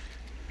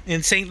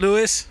 In St.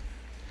 Louis?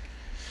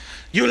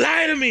 You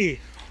lie to me!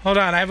 Hold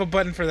on, I have a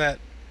button for that.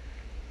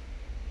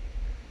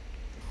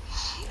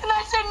 And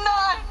I said,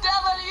 no,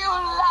 devil, you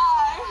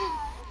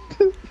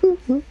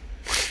lie.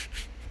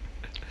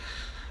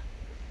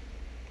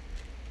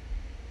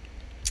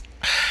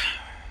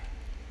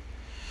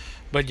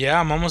 But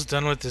yeah, I'm almost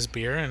done with this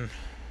beer and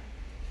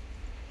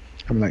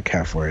I'm like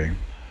halfway.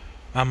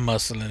 I'm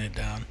muscling it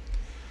down.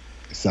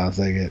 It sounds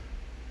like it.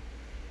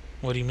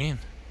 What do you mean?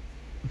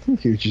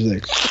 You're just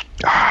like,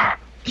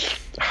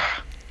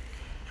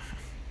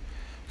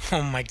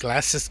 Oh, my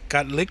glass has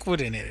got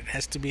liquid in it. It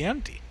has to be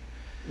empty.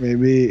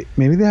 maybe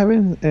they have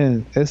it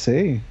in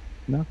SA,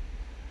 no,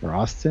 or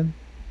Austin.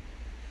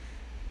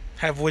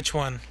 Have which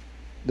one?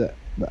 The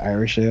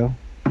Irish ale.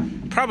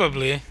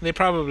 Probably. They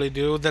probably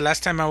do. The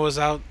last time I was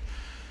out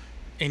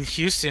in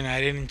Houston,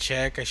 I didn't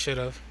check. I should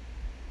have.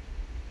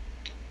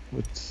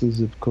 What's the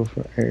zip code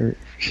for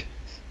Irish?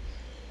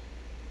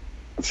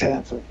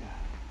 Sounds like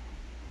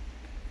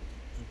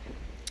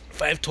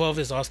 512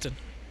 is Austin.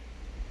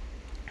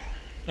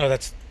 Oh,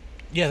 that's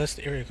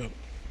the area code.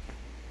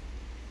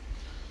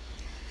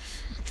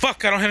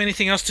 Fuck, I don't have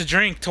anything else to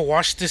drink to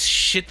wash this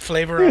shit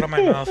flavor out of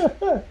my mouth.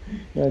 You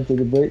want to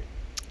take a break?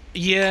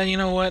 Yeah, you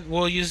know what?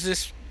 We'll use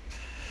this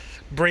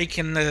break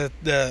in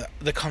the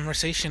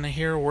conversation to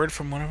hear a word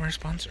from one of our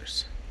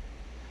sponsors.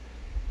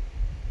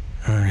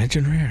 Rich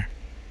and Rare.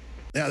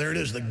 Now, there it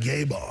is, the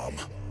gay bomb.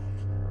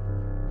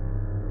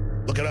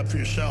 Look it up for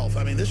yourself.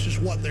 I mean, this is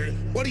what they're...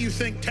 What do you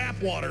think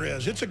tap water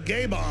is? It's a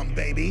gay bomb,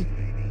 baby.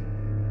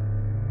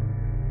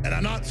 And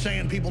I'm not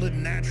saying people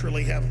didn't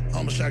naturally have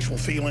homosexual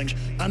feelings.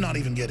 I'm not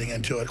even getting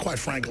into it, quite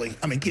frankly.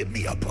 I mean, give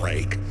me a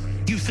break.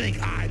 You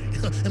think I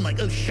am like,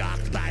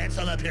 shocked by it,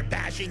 so I'm up here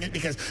bashing it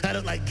because I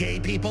don't like gay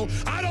people?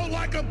 I don't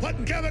like them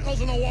putting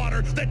chemicals in the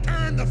water that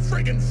turn the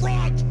friggin'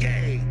 frogs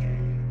gay.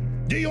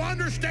 Do you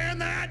understand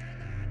that?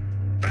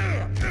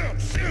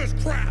 Serious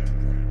crap.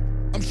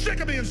 I'm sick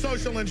of being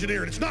social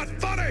engineered. It's not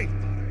funny.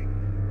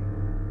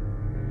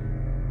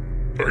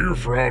 Are your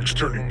frogs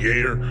turning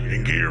gayer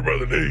and gayer by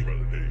the day?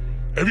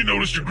 Have you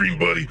noticed your green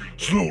buddy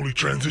slowly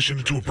transition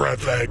into a pride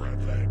flag?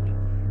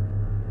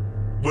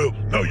 Well,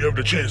 now you have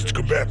the chance to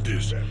combat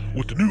this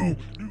with the new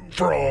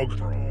frog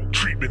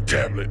treatment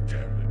tablet.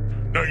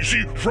 Now you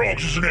see,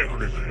 frogs is an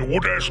acronym, and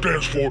what that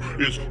stands for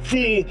is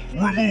full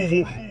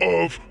removal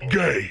of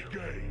gay.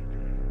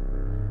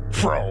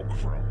 Frog.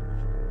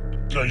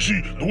 Now you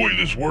see, the way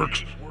this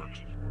works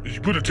is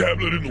you put a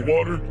tablet in the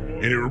water,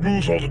 and it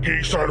removes all the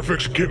gay side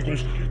effects and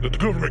chemicals that the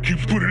government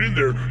keeps putting in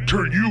there to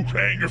turn you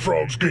and your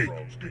frogs gay.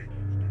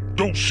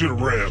 Don't sit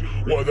around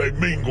while they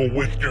mingle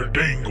with your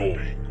dangle.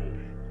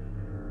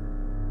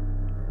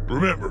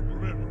 Remember,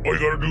 all you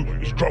gotta do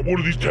is drop one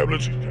of these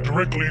tablets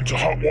directly into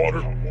hot water,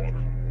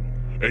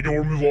 and you'll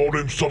remove all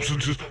them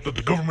substances that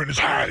the government is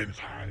hiding.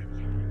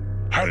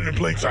 Hiding in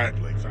plain sight.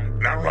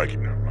 And I don't like it.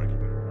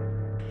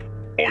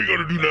 All you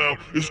gotta do now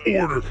is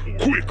order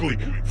quickly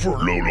for a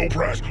low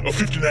price of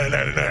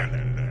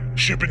 $59.99.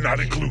 Shipping not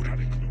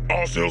included.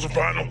 All sales are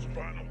final.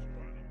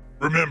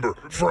 Remember,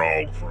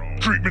 frog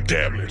treatment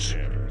tablets.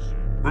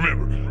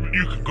 Remember,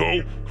 you can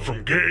go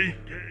from gay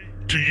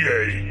to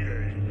yay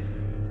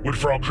with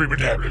frog treatment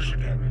tablets.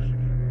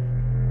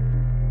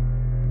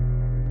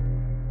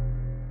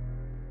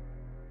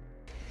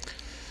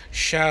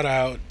 Shout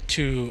out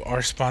to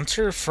our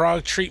sponsor,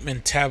 Frog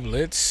Treatment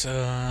Tablets.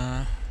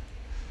 Yeah,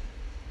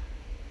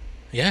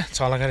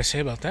 that's all I gotta say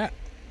about that.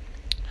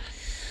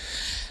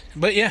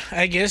 But yeah,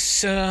 I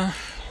guess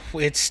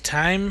it's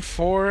time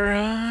for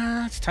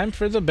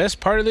the best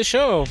part of the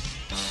show.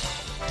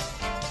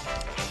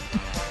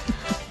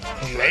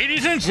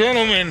 Ladies and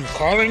gentlemen,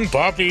 calling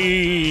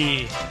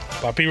Poppy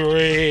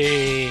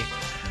Ray.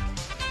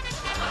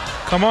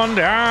 Come on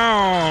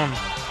down.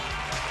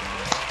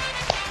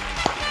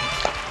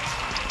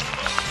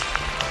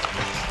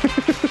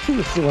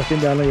 Just walking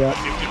down the yacht,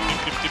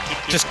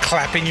 Just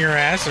clapping your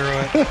ass or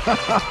what?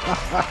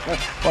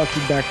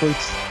 walking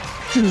backwards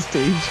to the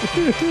stage.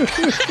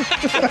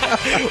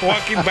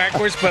 Walking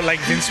backwards, but like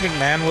Vince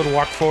McMahon would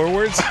walk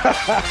forwards.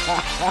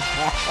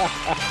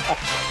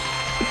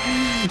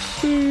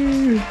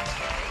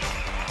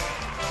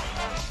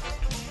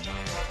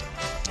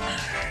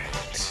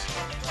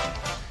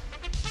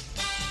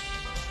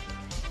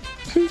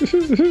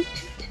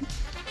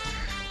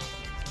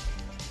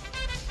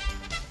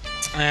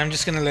 I'm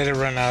just gonna let it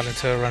run out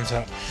until it runs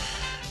out.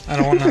 I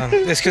don't want to.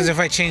 It's because if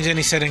I change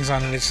any settings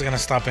on it, it's gonna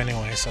stop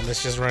anyway. So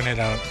let's just run it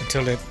out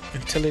until it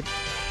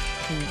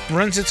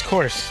runs its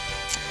course.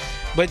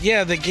 But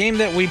yeah, the game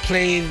that we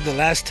played the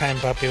last time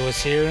Papi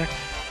was here,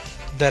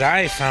 that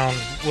I found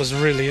was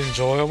really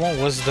enjoyable,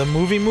 was the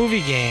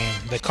movie game,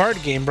 the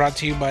card game brought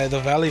to you by the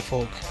Valley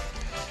Folk.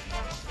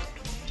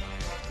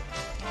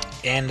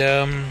 And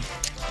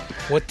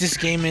what this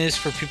game is,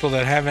 for people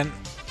that haven't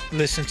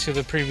listened to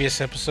the previous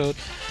episode,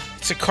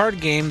 it's a card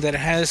game that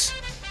has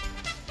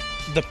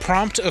the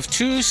prompt of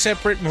two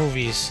separate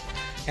movies,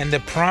 and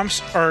the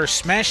prompts are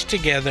smashed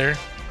together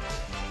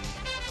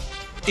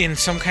in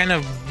some kind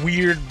of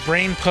weird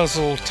brain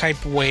puzzle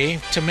type way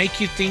to make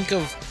you think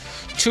of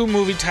two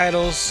movie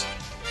titles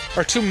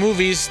or two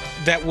movies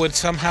that would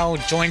somehow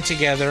join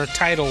together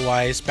title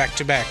wise back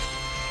to back.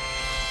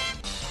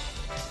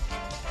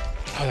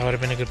 Oh, that would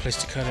have been a good place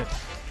to cut it.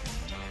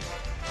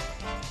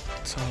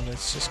 So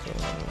let's just go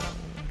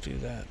do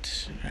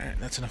that. Alright,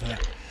 that's enough of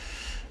that.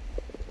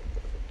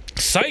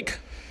 Psych!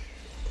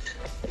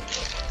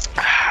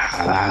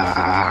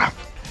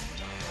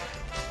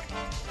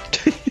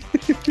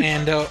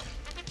 And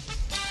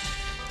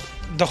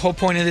the whole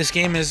point of this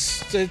game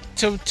is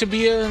to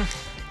be a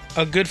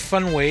good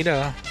fun way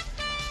to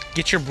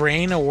get your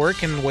brain to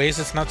work in ways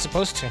it's not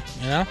supposed to,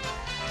 you know?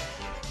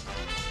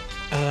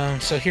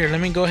 So here, let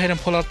me go ahead and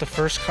pull out the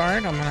first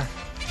card. I'm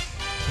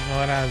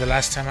gonna, the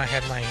last time I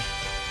had my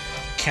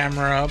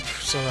camera up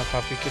so that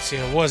Papi could see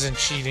I wasn't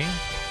cheating.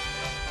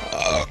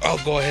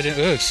 I'll go ahead and,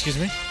 excuse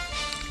me.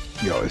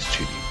 You're always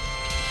cheating.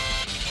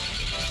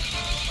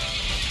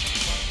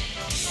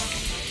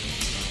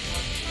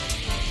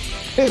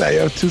 Hey, now you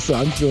have two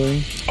songs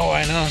going. Oh,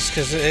 I know. It's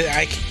because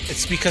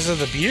it's because of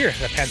the beer,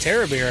 the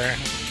Pantera beer.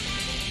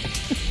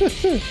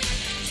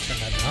 Turn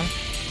that down.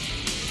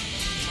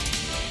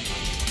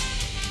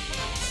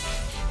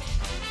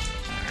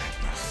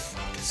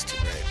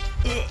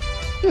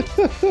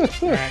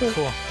 Alright, alright,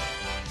 cool.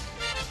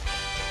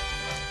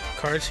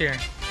 Cards here.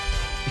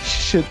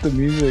 Shit, the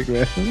music,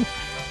 man.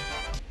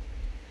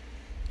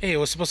 Hey, it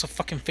was supposed to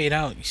fucking fade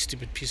out, you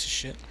stupid piece of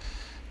shit.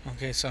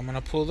 Okay, so I'm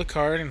gonna pull the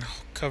card and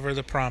cover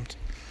the prompt.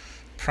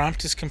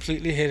 Prompt is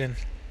completely hidden.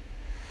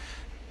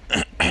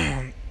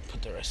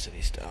 Put the rest of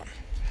these down.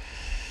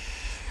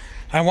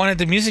 I wanted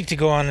the music to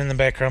go on in the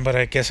background, but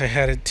I guess I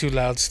had it too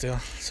loud still,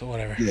 so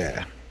whatever.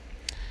 Yeah.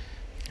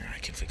 I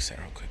can fix that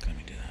real quick. Let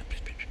me do that.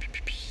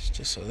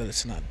 Just so that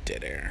it's not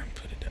dead air.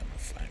 Put it down to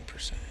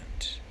 5%.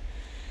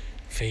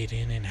 Fade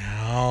in and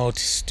out,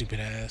 stupid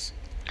ass.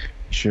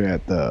 Sure,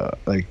 at the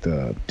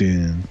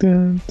dun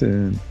dun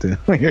dun dun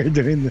when you're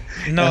doing the.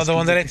 No, the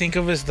one that I think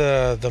of is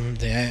the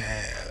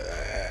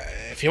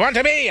if you want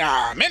to be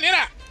a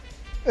millionaire.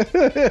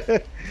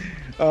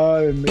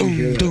 Oh,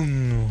 Doom,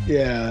 doom.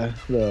 Yeah,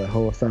 the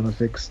whole sound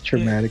effects,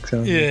 traumatic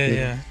sound.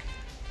 Yeah.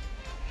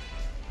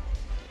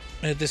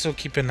 This will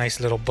keep a nice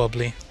little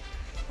bubbly.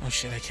 Oh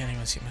shit, I can't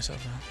even see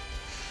myself now.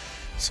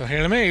 So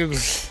here, let me.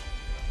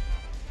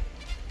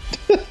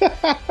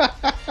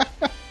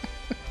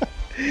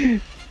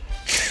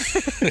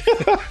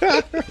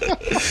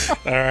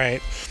 All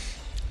right.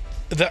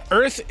 The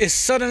Earth is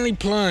suddenly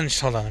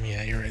plunged. Hold on,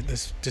 yeah, you're right.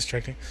 This is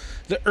distracting.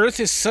 The Earth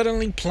is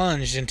suddenly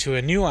plunged into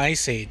a new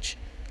ice age.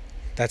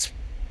 That's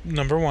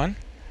number one.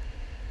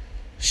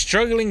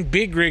 Struggling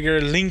big rigger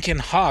Lincoln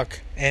Hawk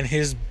and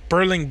his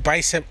burling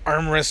bicep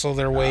arm wrestle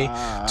their way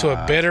to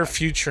a better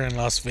future in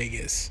Las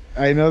Vegas.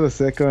 I know the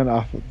second one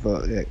off of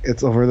the.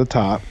 It's over the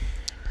top.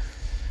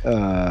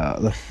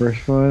 The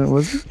first one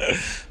was.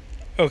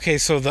 Okay,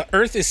 so the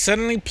Earth is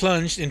suddenly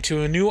plunged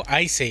into a new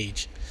ice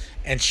age,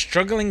 and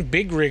struggling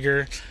big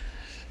rigger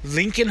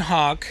Lincoln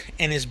Hawk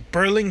and his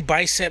burling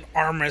bicep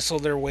arm wrestle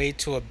their way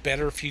to a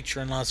better future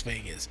in Las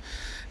Vegas.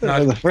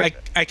 Now,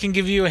 I can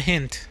give you a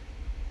hint.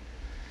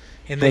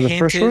 And the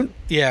hint is,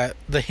 yeah,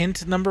 the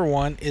hint number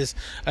one is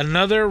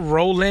another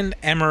Roland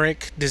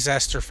Emmerich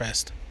disaster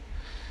fest.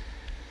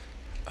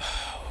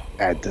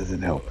 That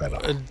doesn't help at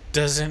all. It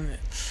doesn't.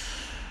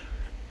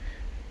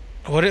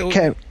 What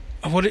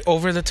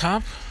over the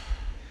top?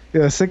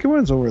 Yeah, the second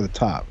one's over the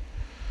top.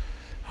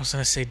 I was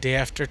gonna say Day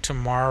After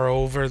Tomorrow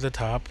over the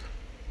top.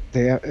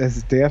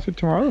 Is Day After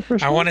Tomorrow the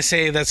first one? I want to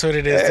say that's what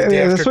it is. The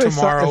Day After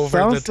Tomorrow over the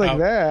top. It sounds like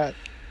that.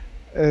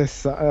 I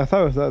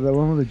thought it was the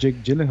one with the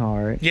Jake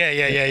Gyllenhaal, right?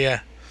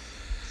 Yeah.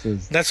 So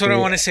that's what I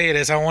want to say it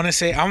is. I want to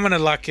say I'm gonna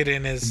lock it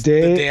in as the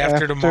Day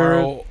After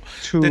Tomorrow.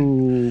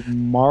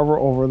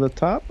 Tomorrow over the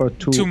top or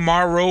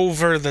Tomorrow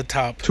over the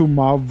top.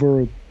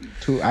 Tomorrow.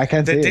 I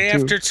can't say it. The Day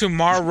After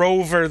Tomorrow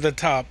over the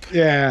top.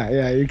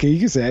 Yeah. You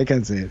can say it. I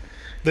can't say it.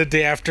 The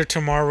Day After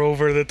Tomorrow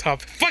over the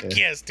top. Fuck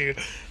yes, dude.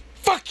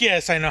 Fuck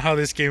yes, I know how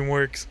this game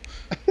works.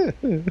 Put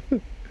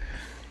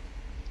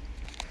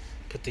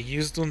the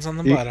used ones on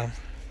the bottom.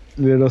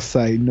 Little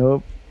side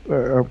note,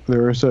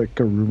 there was like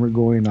a rumor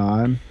going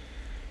on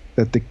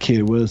that the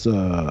kid was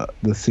the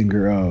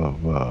singer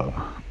of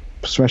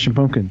Smashing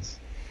Pumpkins.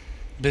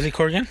 Billy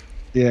Corgan?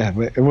 Yeah,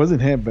 but it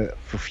wasn't him, but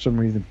for some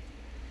reason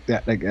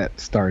that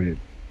started.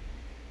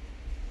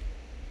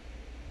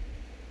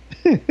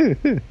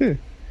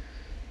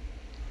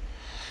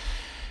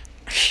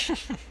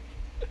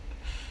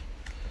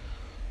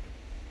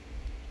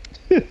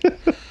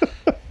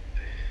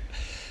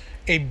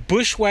 A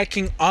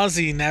bushwhacking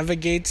Aussie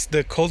navigates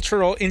the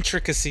cultural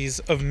intricacies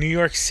of New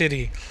York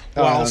City,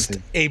 whilst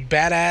a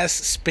badass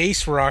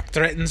space rock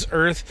threatens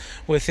Earth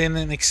within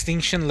an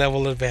extinction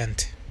level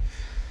event.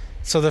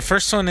 So the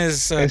first one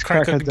is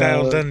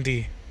Crocodile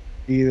Dundee.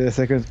 Either the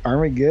second is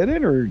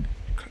Armageddon or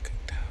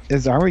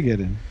it's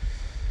Armageddon.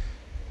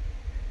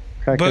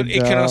 But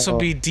it could also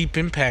be Deep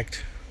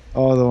Impact.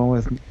 Oh, the one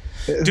with...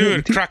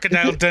 Dude,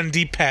 Crocodile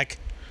Dundee pack.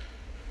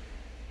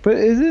 But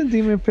isn't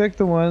Deep Impact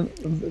the one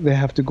they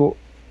have to go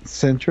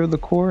center the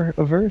core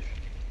of Earth?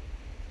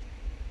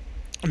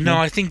 No,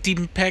 I think Deep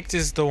Impact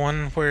is the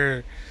one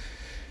where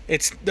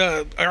it's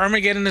the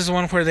Armageddon is the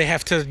one where they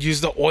have to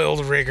use the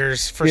oiled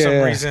riggers for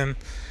some reason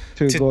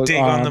to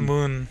dig on the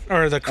moon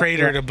or the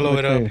crater to blow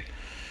it up.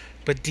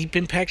 But Deep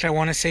Impact, I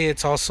want to say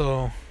it's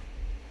also.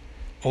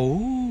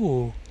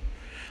 Oh,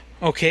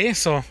 okay.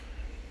 So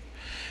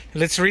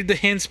let's read the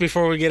hints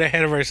before we get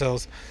ahead of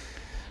ourselves.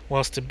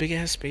 Whilst a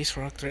big-ass space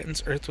rock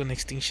threatens Earth with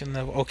extinction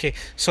level. Okay,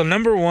 so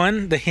number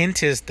one, the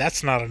hint is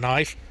that's not a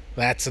knife.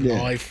 That's a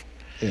knife.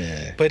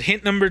 Yeah. But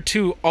hint number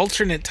two,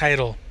 alternate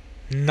title,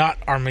 not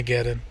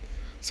Armageddon.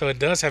 So it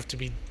does have to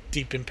be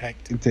Deep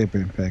Impact. Deep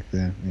Impact,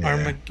 then.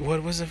 Yeah.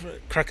 What was it?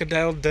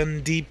 Crocodile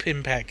Dundee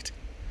Impact.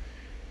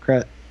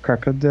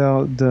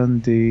 Crocodile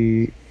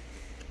Dundee.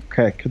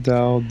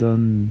 Crocodile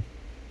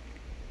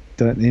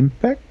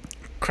Impact?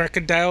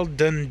 Crocodile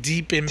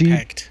Dundee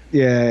Impact.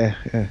 Yeah,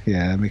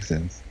 that makes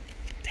sense.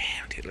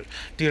 Damn,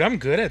 dude, I'm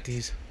good at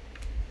these.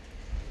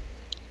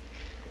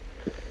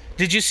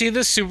 Did you see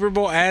the Super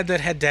Bowl ad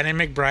that had Danny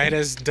McBride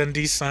as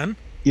Dundee's son?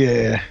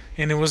 Yeah.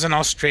 And it was an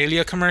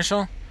Australia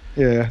commercial?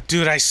 Yeah.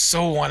 Dude, I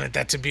so wanted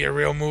that to be a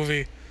real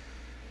movie.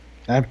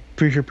 I'm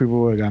pretty sure people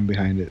would have gone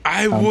behind it.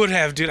 I would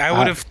have, dude. I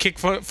would have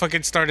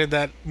fucking started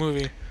that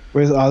movie.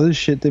 With all this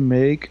shit they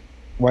make,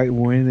 why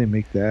wouldn't they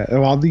make that? And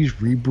all these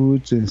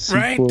reboots and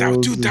sequels.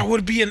 Right? Dude, that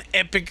would be an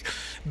epic...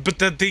 But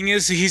the thing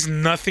is, he's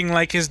nothing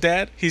like his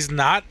dad. He's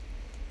not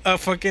a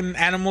fucking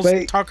animal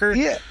talker.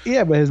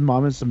 Yeah, but his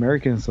mom is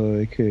American, so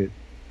it could...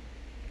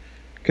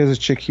 Because the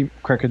chick,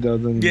 Crocodile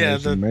Dundee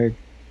is American.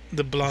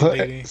 The blonde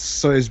lady.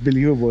 So it's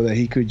believable that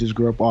he could just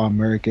grow up all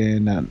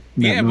American.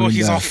 Well,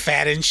 he's all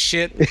fat and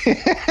shit.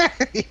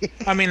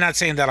 I mean, not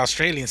saying that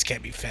Australians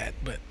can't be fat,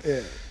 but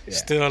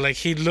still, like,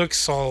 he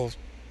looks all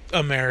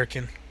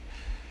American.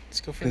 Let's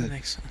go for the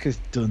next one. Because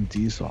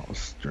Dundee's all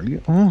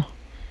Australian. Oh.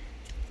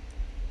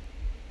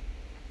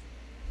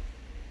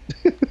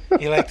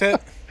 You like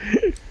that?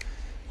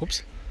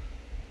 Whoops.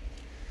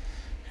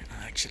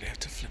 I actually have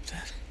to flip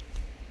that.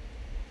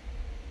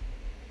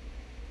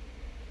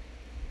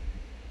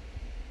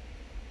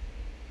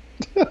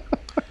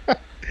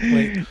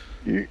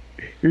 Wait.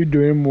 You're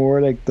doing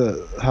more like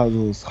how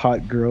those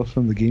hot girls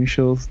from the game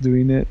shows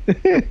doing it.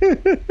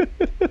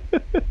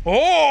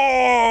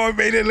 Oh, I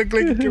made it look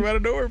like it came out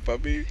of nowhere,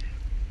 puppy.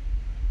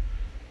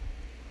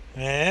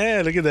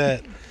 Yeah, look at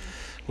that.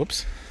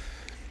 Whoops.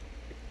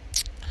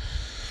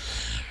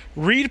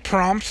 Read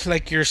prompt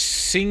like you're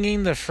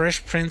singing the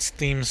Fresh Prince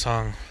theme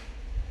song.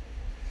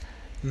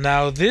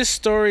 Now, this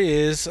story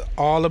is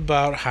all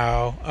about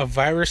how a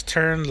virus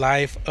turned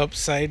life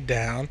upside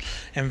down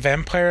and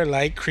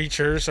vampire-like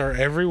creatures are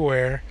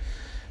everywhere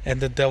and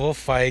the devil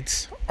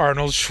fights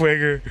Arnold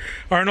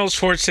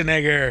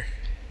Schwarzenegger.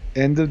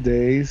 End of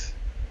Days.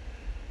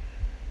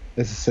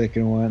 That's the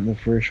second one. The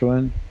first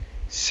one.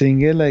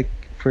 Sing it like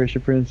Fresh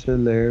Prince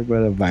of Bel-Air,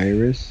 but a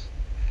virus.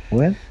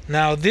 What?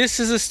 Now, this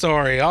is a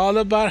story all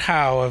about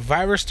how a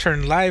virus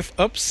turned life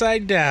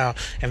upside down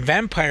and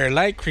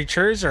vampire-like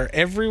creatures are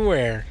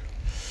everywhere.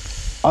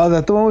 Oh,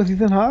 that's the one with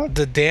Ethan Hawke?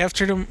 The day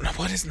after the...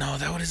 what is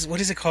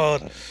it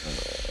called?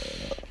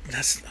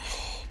 That's...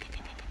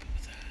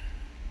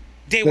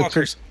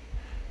 Daywalkers.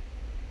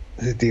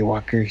 Is it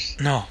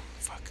Daywalkers? No.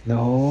 Fuck.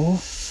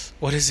 No.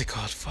 What is it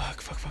called?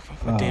 Fuck.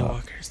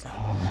 Daywalkers.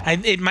 No.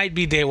 It might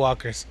be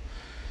Daywalkers.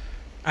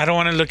 I don't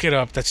want to look it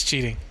up. That's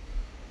cheating.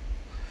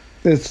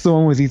 It's the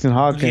one with Ethan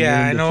Hawke.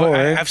 Yeah, I know. Before.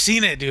 I've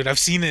seen it, dude. I've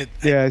seen it.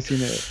 Yeah, I've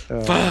seen it.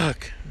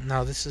 Fuck.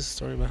 No, this is a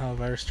story about how a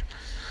virus...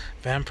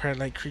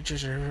 vampire-like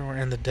creatures are everywhere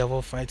and the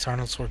devil fights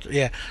Arnold Schwarzenegger.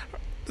 Yeah.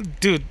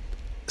 Dude,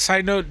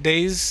 side note,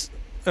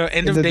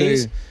 End of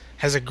Days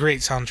has a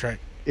great soundtrack.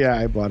 Yeah,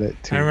 I bought it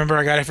too. I remember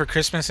I got it for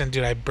Christmas and,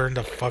 dude, I burned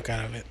the fuck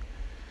out of it.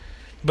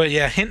 But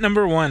yeah, hint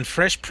number 1,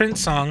 Fresh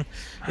Prince song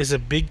is a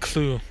big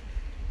clue.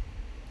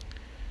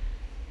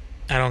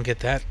 I don't get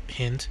that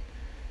hint.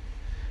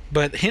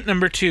 But hint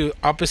number 2,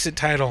 opposite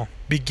title,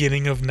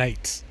 Beginning of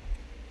Nights.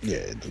 Yeah,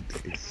 End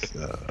of Days.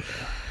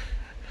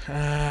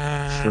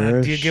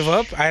 Do you give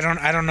up? I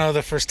don't know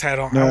the first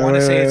title. No, I want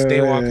to say it's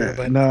Daywalker,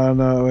 but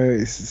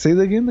no. Say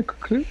that again. The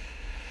clue.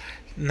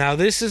 Now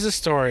this is a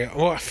story.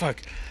 Oh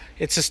fuck!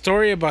 It's a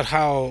story about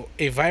how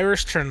a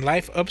virus turned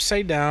life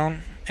upside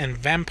down and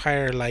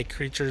vampire-like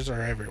creatures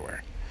are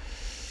everywhere.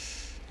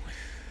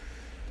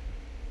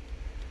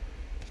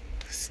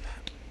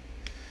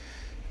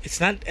 It's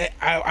not.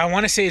 I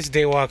want to say it's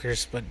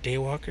Daywalkers, but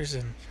Daywalkers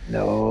and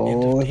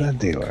no, it's not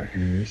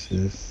Daywalkers.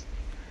 It's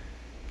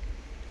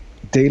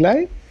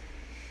Daylight?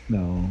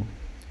 No.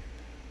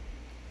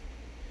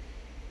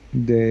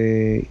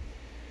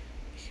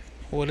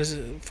 What is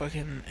it?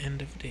 Fucking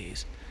End of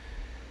Days.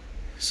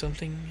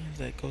 Something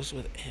that goes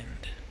with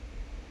end.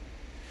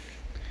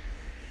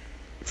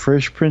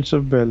 Fresh Prince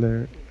of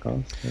Bel-Air.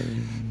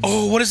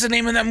 Oh, what is the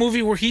name of that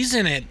movie where he's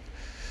in it?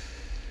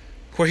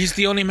 Where he's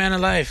the only man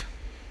alive.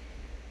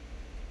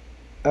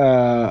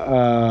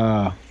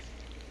 Where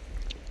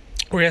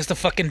he has the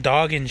fucking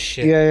dog and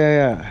shit.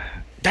 Yeah.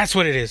 That's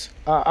what it is.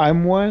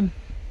 I'm one.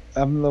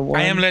 I'm the one.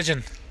 I Am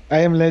Legend. I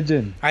Am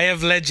Legend. I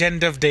have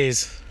Legend of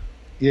Days.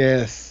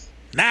 Yes.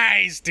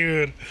 Nice,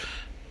 dude.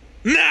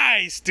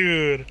 I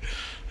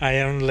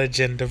Am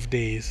Legend of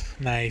Days.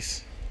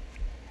 Nice.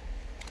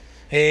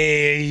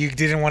 Hey, you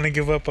didn't want to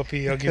give up,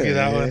 puppy. I'll give you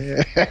that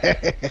one.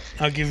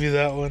 I'll give you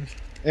that one.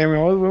 I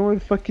mean, what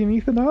was fucking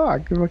Ethan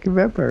Hawke? Fucking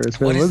vampires.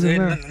 What is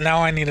it?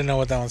 Now I need to know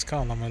what that one's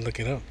called. I'm going to look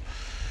it up.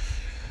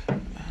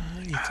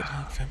 Ethan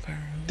Hawke,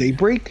 vampire.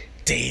 Daybreak?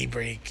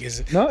 Daybreak. Is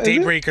it? No, is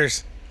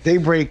Daybreakers.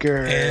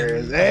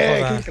 Daybreakers.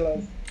 Hey, hold on.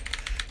 close.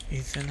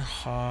 Ethan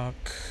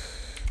Hawke.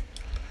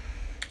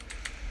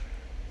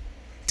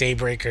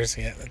 Daybreakers.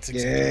 Yeah, that's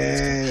exactly what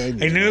it's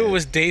called. I knew it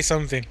was day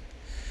something.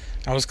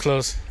 I was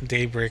close.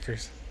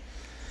 Daybreakers.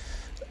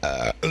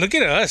 Look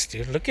at us,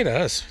 dude. Look at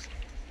us.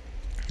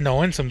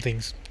 Knowing some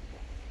things.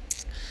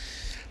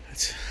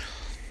 That's...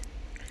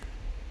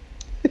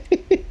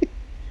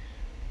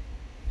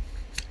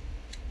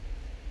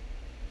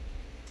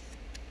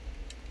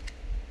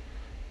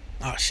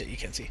 Oh shit, you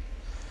can't see.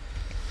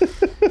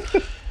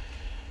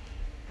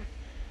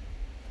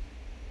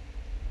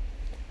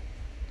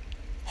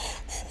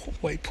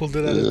 Wait, pulled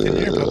it out of thin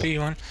air, puppy. You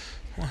want?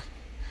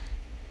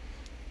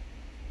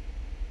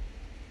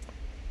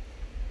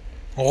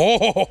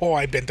 Oh,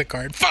 I bent the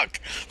card. Fuck!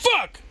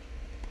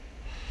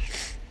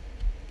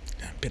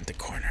 I bent the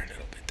corner a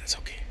little bit. That's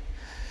okay.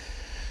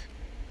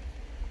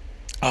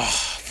 Oh,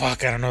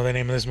 fuck. I don't know the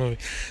name of this movie.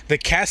 The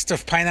cast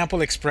of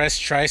Pineapple Express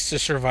tries to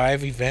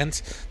survive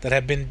events that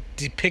have been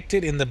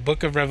depicted in the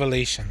Book of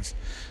Revelations.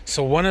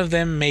 So one of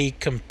them may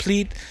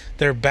complete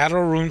their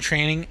battle room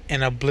training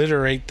and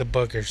obliterate the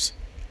buggers.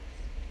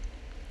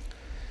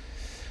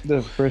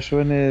 The first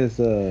one is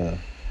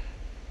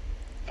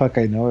fuck,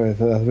 I know it.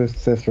 With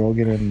Seth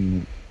Rogen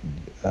and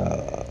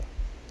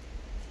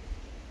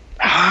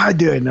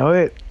do I know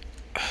it?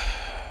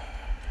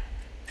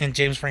 And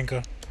James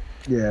Franco.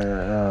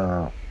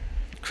 Yeah. Not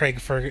Craig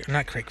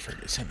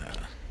Ferguson.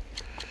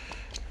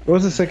 What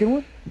was the second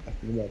one?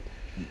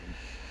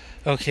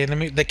 Okay,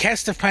 the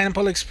cast of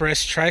Pineapple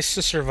Express tries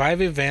to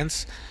survive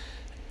events.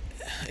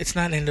 It's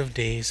not End of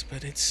Days,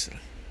 but it's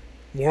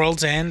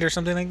World's End or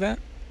something like that.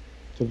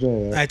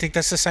 Something like that. I think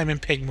that's the Simon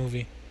Pegg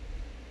movie.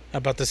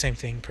 About the same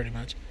thing, pretty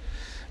much.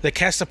 The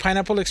cast of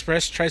Pineapple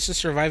Express tries to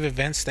survive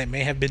events that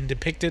may have been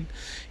depicted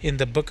in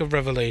the Book of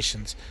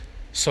Revelations.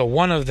 So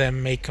one of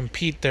them may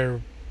complete their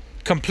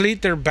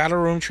battle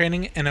room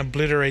training and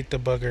obliterate the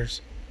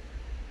buggers.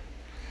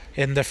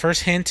 And the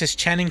first hint is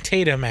Channing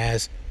Tatum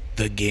as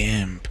the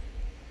Gimp.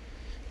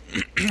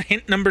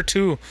 Hint number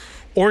 2.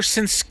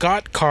 Orson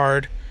Scott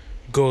Card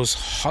goes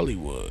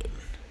Hollywood.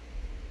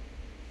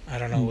 I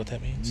don't know what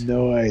that means.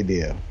 No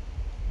idea.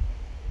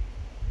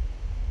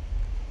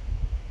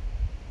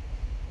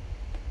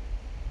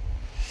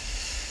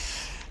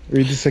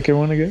 Read the second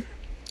one again.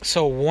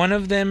 So one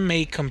of them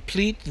may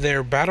complete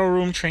their battle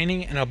room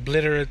training and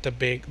obliterate the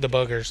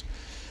buggers.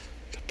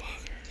 The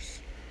buggers.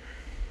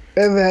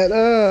 And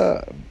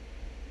that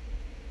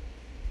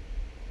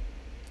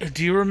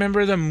Do you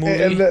remember the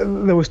movie?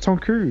 and that was Tom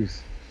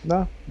Cruise.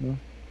 No.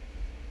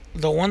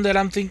 The one that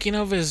I'm thinking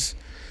of is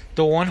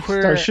the one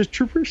where Starship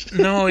Troopers.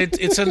 no,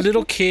 it's a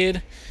little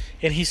kid,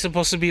 and he's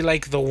supposed to be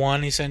like the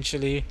one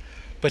essentially,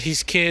 but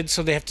he's kid,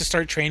 so they have to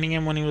start training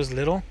him when he was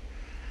little,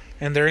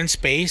 and they're in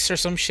space or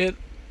some shit.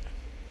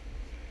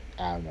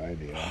 I have no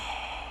idea.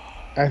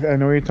 I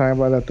know what you're talking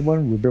about. That's the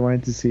one we've been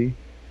wanting to see.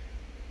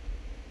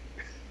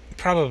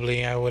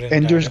 Probably I wouldn't.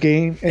 Ender's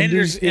Game.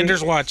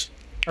 Ender's Watch.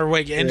 Or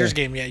wait, Ender's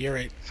Game. Yeah, you're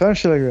right. Some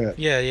shit like that.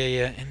 Yeah.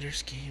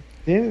 Ender's Game.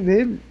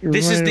 This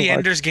This is the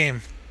Ender's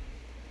Game.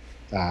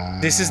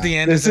 This is the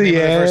end. This Is the is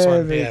name of the first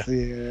one. the Yeah.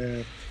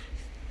 end.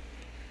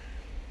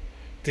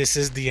 This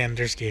is the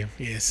Ender's Game.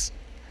 Yes.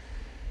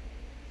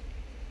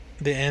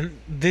 The end.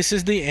 This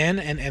is the end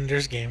and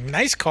Ender's Game.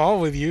 Nice call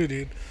with you,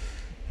 dude.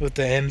 With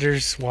the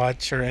Ender's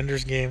Watch or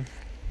Ender's Game.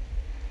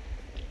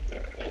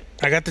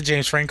 I got the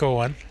James Franco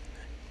one.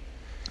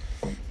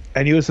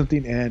 I knew it was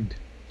something end.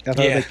 I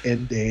thought Yeah. like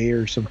End Day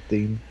or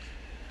something.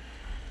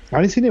 I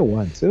only seen it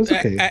once. It was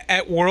okay.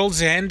 At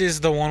World's End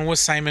is the one with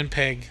Simon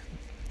Pegg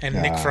and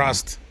Nick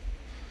Frost.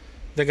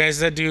 The guys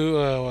that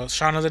do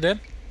Shaun of the Dead.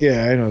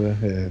 Yeah, I know that.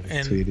 Yeah,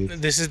 And tweeted.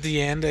 This is the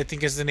End, I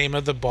think, is the name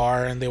of the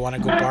bar, and they want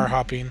to go bar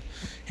hopping,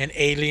 and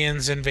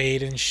aliens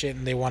invade and shit,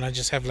 and they want to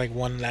just have like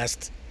one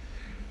last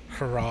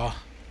hurrah.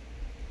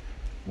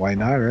 Why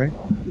not, right?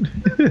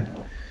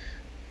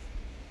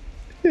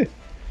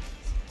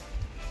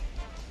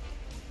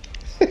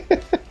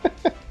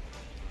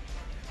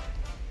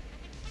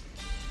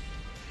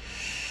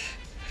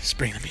 Let's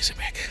bring the music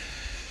back.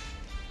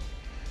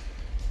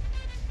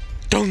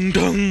 Dung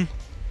dung.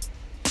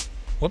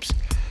 Whoops.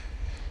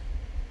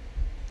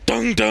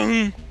 Dung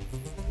dung.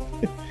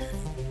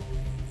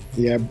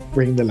 Yeah,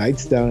 bring the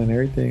lights down and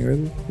everything,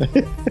 really.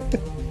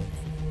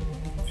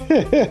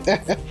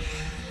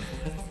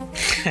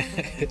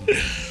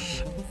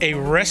 A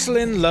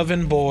wrestling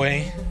loving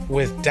boy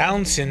with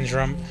Down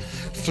syndrome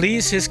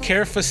flees his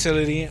care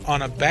facility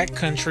on a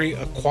backcountry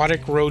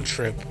aquatic road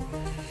trip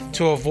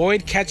to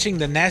avoid catching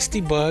the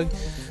nasty bug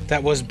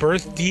that was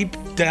birthed deep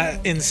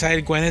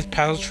inside Gwyneth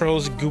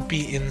Paltrow's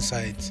goopy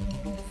insides.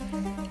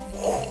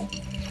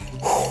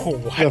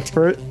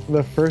 What?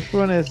 The first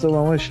one is the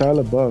one with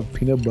Shia LaBeouf,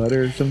 Peanut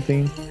Butter or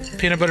something.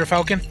 Peanut Butter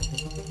Falcon?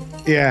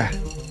 Yeah.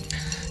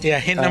 Yeah,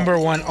 hint number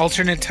 1,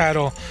 alternate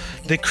title,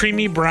 The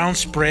Creamy Brown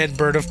Spread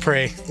Bird of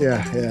Prey.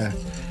 Yeah.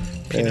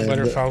 Peanut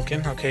Butter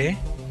Falcon, okay.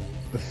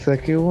 The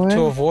second one?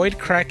 To avoid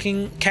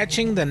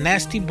catching the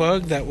nasty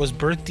bug that was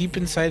birthed deep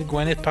inside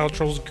Gwyneth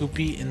Paltrow's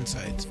goopy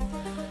insides.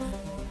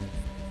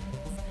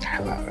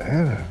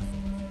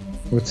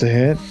 What's the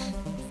hint?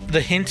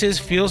 The hint is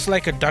feels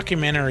like a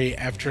documentary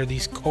after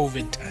these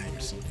COVID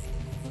times.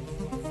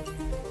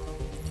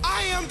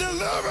 I am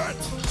delivered.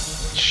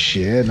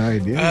 Shit, no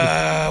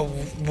idea.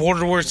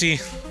 World War Z.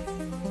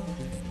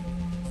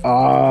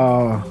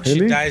 Oh, She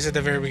really? dies at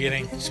the very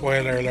beginning.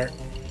 Spoiler alert.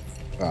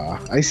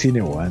 I seen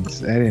it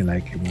once. I didn't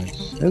like it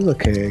much. It was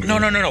okay.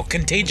 No.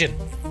 Contagion.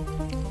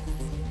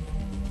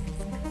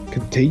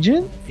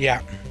 Contagion?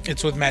 Yeah,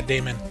 it's with Matt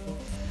Damon.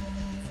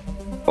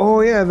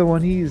 Oh yeah, the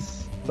one he's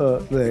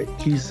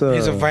He's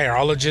a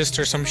virologist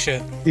or some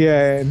shit.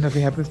 Yeah,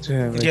 nothing happens to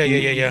him. Like,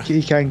 Yeah.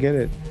 He can't get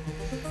it.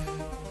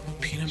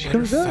 Peanut She Butter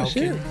comes out,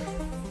 Falcon. shit.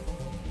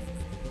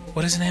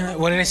 What is the name?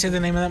 What did I say the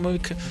name of that movie?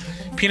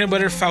 Peanut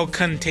Butter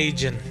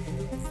Falcontagion.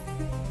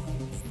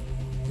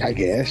 I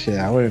guess.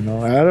 Yeah, I wouldn't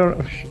know. I don't.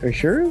 Are you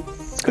sure?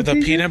 It's The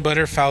Contagion? Peanut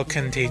Butter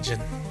Falcontagion.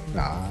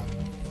 Nah.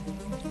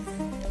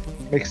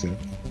 Makes sense.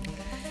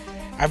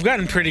 I've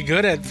gotten pretty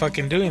good at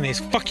fucking doing these.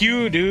 Fuck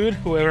you, dude.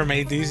 Whoever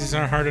made these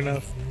aren't hard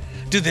enough.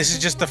 Dude, this is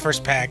just the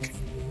first pack.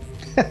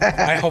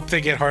 I hope they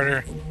get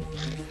harder.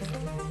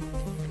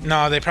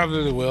 No, they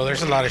probably will.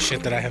 There's a lot of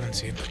shit that I haven't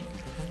seen.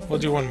 We'll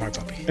do one more,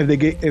 puppy. If they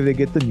get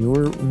the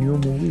newer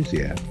movies,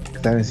 yeah.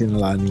 'Cause I haven't seen a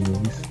lot of new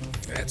movies.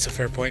 That's a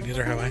fair point.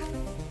 Neither have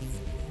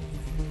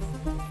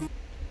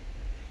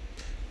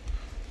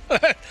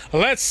I.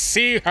 Let's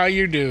see how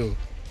you do.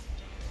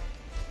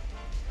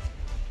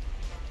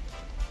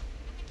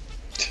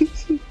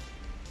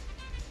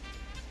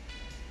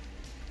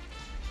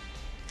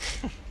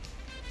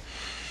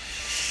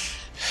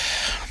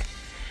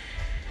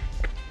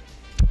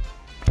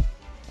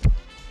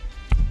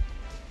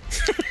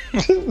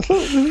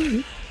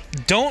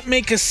 Don't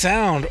make a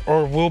sound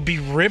or will be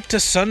ripped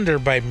asunder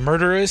by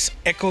murderous,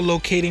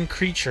 echolocating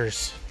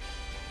creatures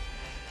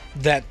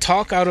that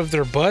talk out of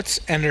their butts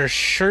and are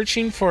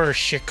searching for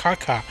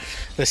Shikaka,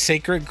 the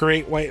sacred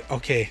great white...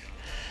 Okay.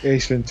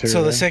 Ace Ventura.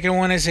 So the second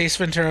one is Ace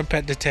Ventura,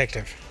 Pet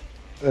Detective.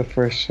 The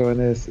first one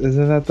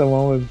isn't that the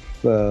one with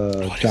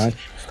John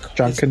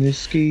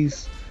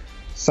Krasinski's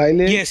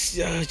Silent? Yes,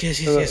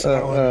 yes.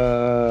 That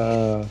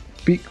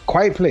one.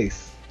 Quiet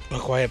Place. A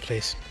Quiet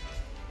Place.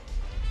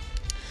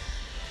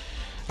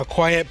 A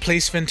Quiet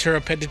Place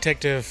Ventura Pet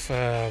Detective,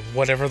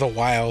 whatever the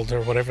Wild,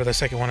 or whatever the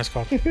second one is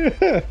called.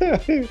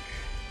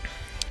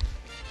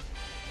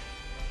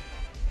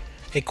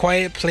 A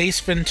Quiet Place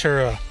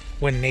Ventura,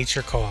 When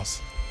Nature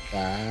Calls.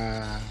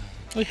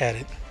 We had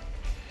it.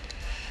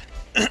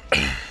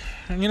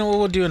 You know what?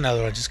 We'll do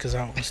another one just because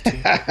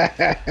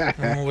that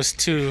one was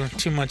too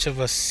much of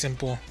a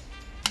simple.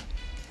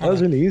 That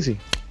was really easy.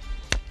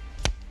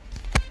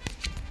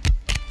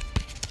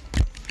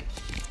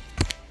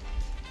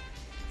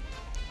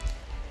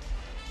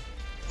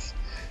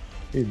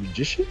 You a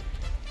magician?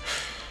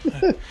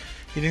 You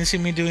didn't see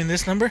me doing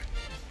this number?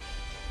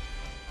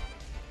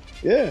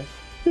 Yeah.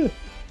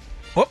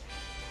 Whoop.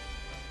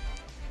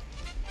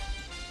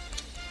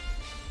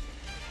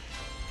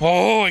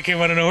 Oh, it came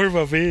out of nowhere,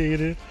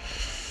 Buffy.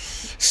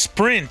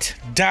 Sprint,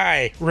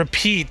 die,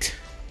 repeat.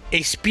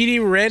 A speedy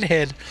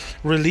redhead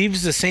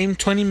relieves the same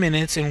 20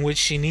 minutes in which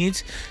she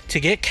needs to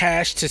get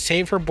cash to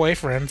save her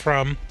boyfriend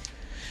from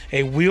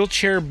a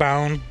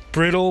wheelchair-bound,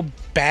 brittle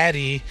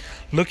baddie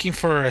looking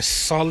for a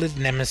solid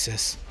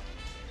nemesis.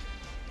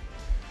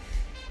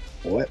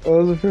 What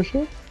was the first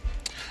one?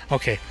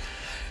 Okay.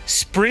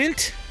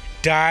 Sprint,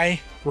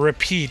 die,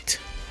 repeat.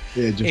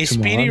 Yeah, A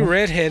speedy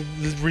redhead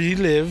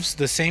relives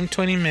the same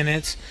 20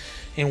 minutes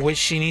in which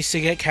she needs to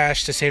get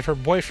cash to save her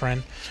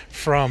boyfriend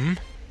from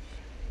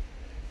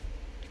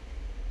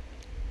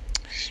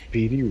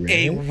Speedy Redhead?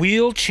 a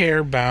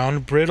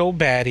wheelchair-bound, brittle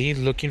baddie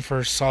looking for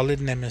a solid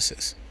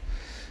nemesis.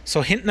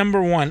 So hint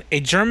number 1, a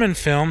German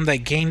film that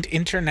gained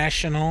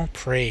international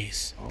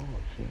praise. Oh,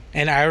 okay.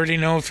 And I already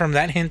know from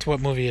that hint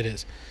what movie it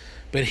is.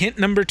 But hint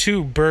number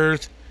 2,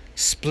 birth,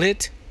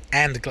 Split,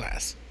 and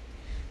Glass.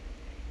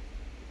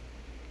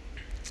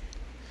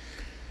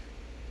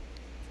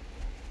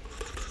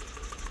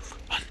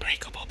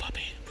 Unbreakable,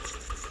 puppy.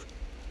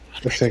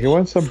 The second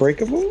one's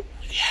Unbreakable?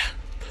 Yeah,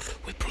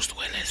 with Bruce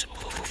Willis.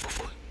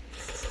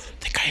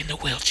 The guy in the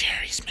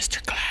wheelchair, he's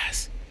Mr.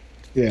 Glass.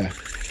 Yeah.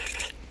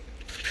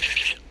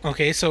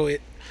 Okay, so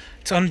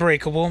it's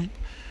Unbreakable.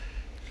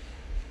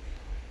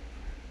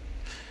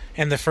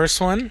 And the first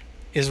one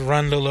is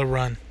Run, Lola,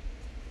 Run.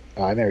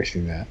 Oh, I've never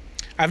seen that.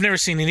 I've never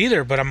seen it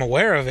either, but I'm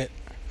aware of it.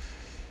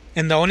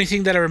 And the only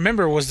thing that I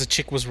remember was the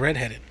chick was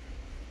redheaded.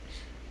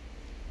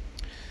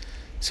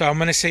 So I'm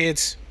going to say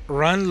it's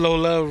Run,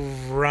 Lola,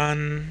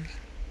 Run...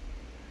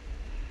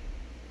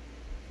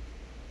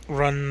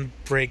 Run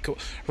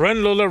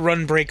Lola,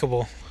 Run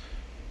Breakable.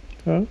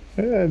 Oh,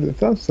 yeah, that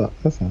sounds.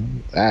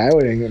 I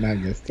wouldn't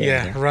not guess that.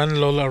 Yeah,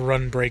 Run Lola,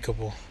 Run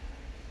Breakable.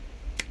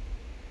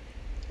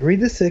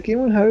 Read the second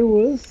one, how it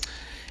was?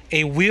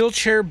 A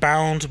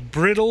wheelchair-bound,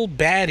 brittle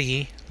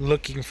baddie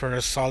looking for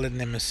a solid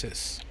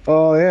nemesis.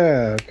 Oh,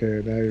 yeah, okay.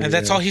 And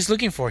that's all he's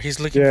looking for. He's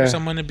looking for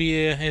someone to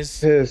be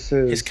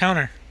his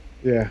counter.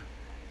 Yeah.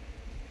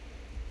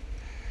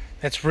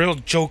 That's real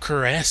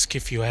Joker-esque,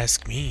 if you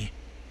ask me.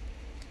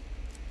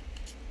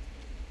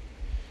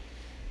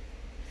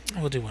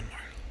 We'll do one more.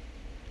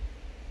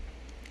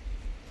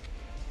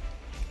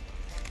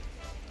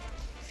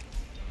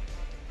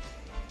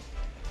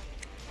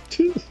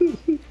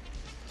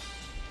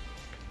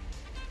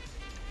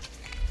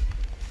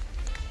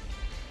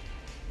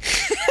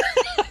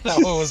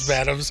 That one was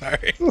bad, I'm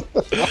sorry.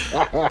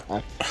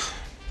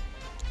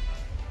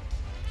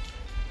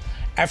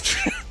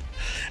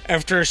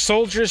 After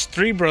soldiers,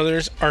 3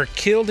 brothers are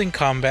killed in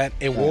combat,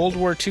 a World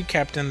War II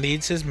captain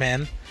leads his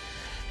men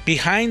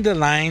behind the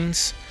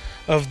lines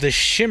of the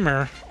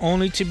Shimmer,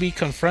 only to be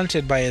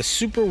confronted by a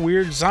super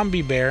weird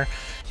zombie bear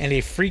and a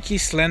freaky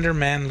slender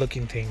man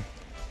looking thing.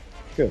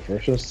 Good.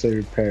 First one,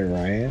 Saving Private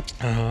Ryan.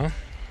 Uh-huh.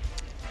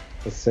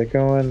 The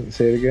second one,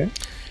 say it again.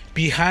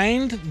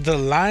 Behind the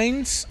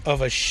lines of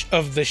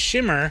the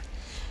Shimmer,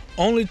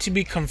 only to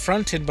be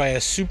confronted by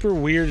a super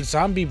weird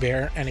zombie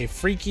bear and a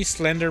freaky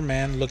slender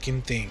man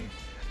looking thing.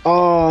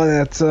 Oh,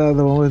 that's the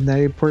one with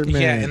Natalie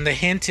Portman. Yeah, and the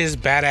hint is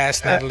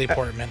badass Natalie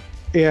Portman.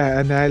 Yeah,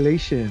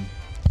 Annihilation.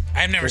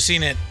 I've never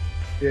seen it.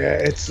 Yeah,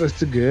 it's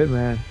a good,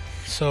 man.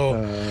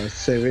 So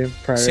Saving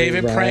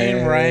Private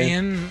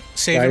Ryan.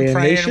 Saving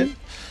Private.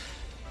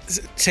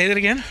 Say that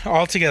again,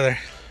 all together.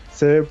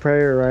 Saving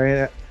Private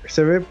Ryan.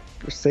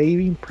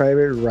 Saving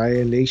Private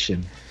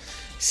Ryan.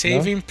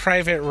 Saving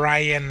Private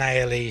Ryan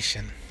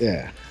Annihilation.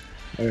 Yeah.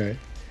 All right.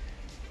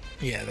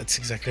 Yeah, that's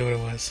exactly what it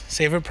was.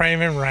 Saving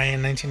Private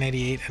Ryan,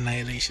 1998,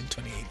 Annihilation,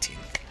 2018.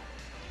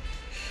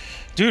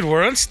 Dude,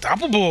 we're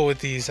unstoppable with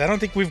these. I don't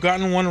think we've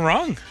gotten one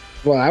wrong.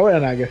 Well, I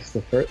would not guess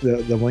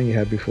the one you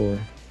had before.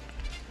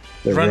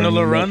 The Run,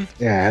 Lola, Run?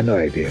 Yeah, I had no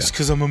idea. It's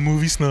because I'm a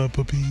movie snob,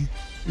 puppy.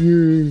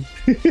 We'll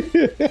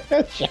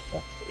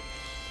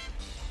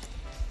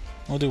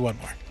do one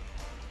more.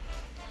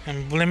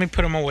 And let me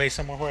put them away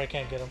somewhere where I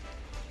can't get them.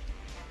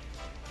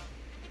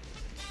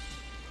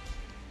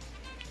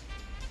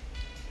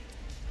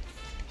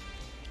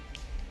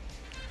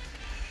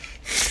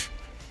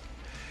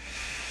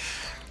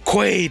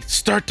 Quaid,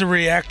 start the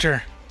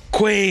reactor.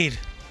 Quaid.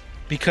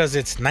 Because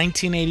it's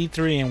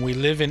 1983 and we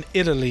live in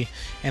Italy,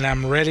 and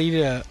I'm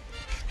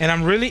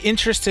really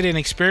interested in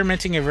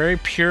experimenting a very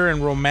pure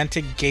and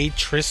romantic gay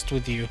tryst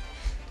with you.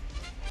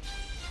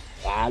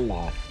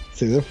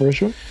 See the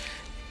first one?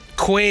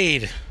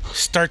 Quaid,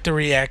 start the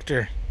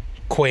reactor.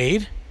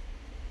 Quaid,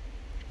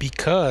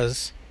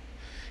 because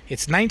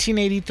it's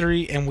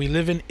 1983 and we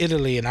live in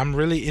Italy, and I'm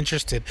really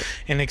interested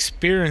in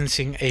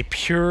experiencing a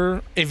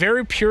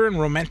very pure and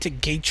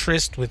romantic gay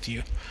tryst with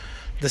you.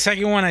 The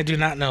second one I do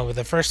not know, but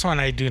the first one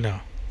I do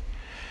know.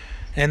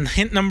 And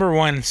hint number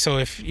 1, so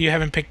if you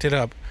haven't picked it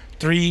up,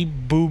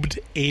 3-boobed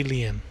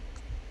alien.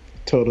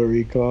 Total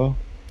Recall.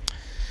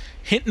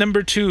 Hint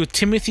number 2,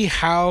 Timothy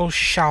Howe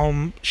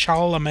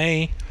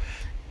Chalamet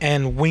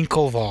and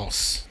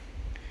Winklevoss.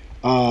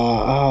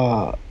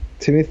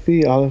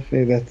 Timothy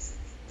Oliphant,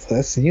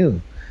 that's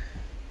new.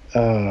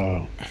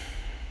 It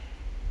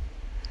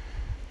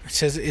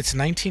says it's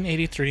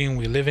 1983 and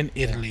we live in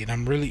Italy, and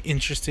I'm really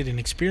interested in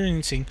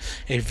experiencing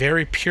a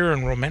very pure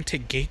and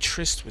romantic gay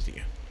tryst with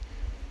you.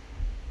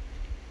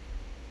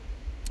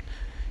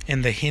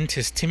 And the hint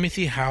is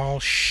Timothy Howe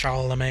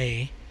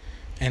Chalamet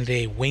and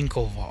a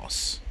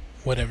Winklevoss.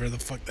 Whatever the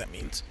fuck that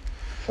means.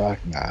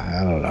 Fuck, nah,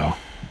 I don't know.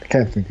 I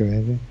can't think of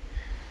anything.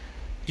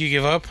 You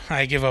give up?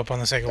 I give up on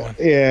the second one.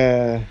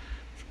 Yeah.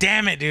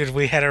 Damn it, dude.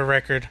 We had a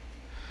record.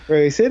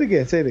 Wait, say it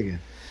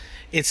again.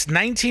 It's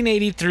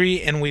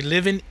 1983 and we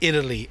live in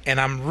Italy, and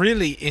I'm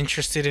really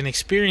interested in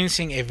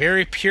experiencing a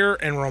very pure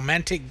and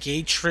romantic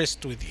gay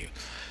tryst with you.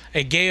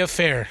 A gay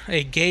affair.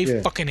 A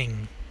gay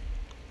fucking.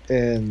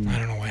 And I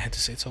don't know why I had to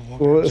say it so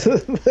vulgar.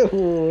 What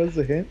was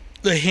the hint?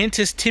 The hint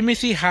is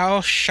Timothy Howe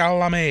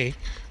Chalamet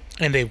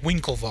and a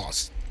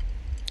Winklevoss.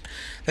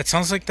 That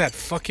sounds like that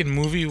fucking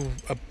movie,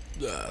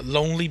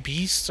 Lonely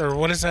Beast, or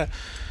what is that?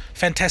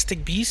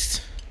 Fantastic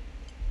Beast?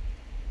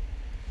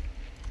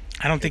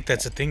 I don't think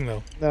that's a thing,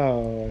 though.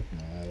 No.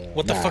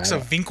 What the fuck's a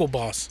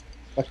Winklevoss?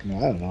 Fuck no,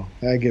 I don't know.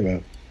 I give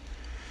up.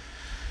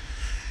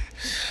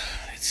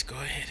 Let's go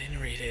ahead and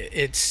read it.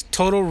 It's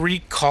Total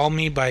Recall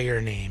Me by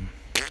Your Name.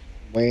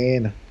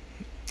 Wayne.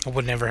 I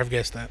would never have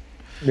guessed that.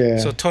 Yeah.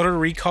 So Total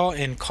Recall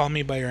and Call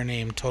Me by Your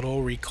Name.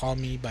 Total Recall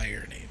Me by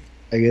Your Name.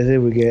 I guess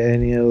if we get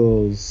any of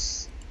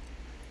those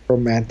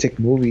romantic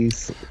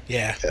movies.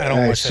 Yeah, I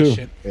don't watch that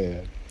shit.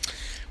 Yeah.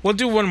 We'll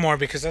do one more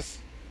because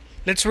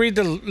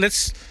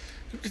let's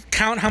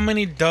count how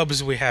many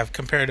dubs we have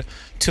compared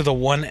to the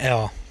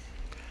 1L.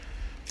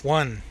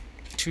 1,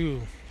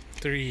 2,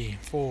 3,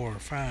 4,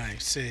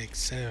 5, 6,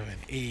 7,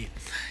 8,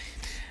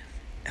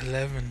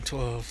 11,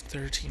 12,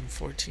 13,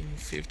 14,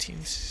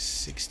 15,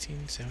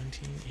 16,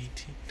 17,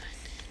 18,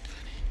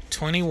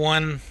 19, 20,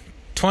 21.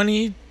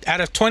 20 out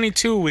of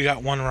 22, we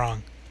got one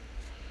wrong.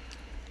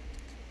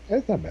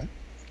 That's not bad.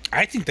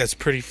 I think that's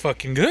pretty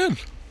fucking good.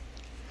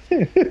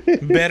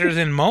 Better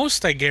than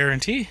most, I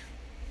guarantee.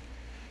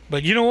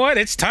 But you know what?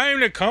 It's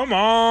time to come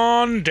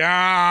on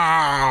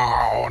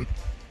down.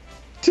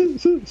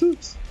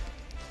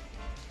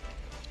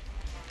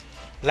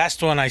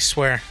 Last one, I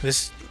swear.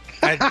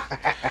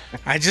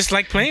 I just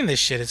like playing this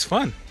shit. It's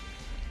fun.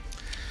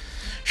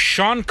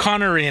 Sean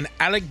Connery and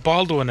Alec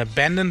Baldwin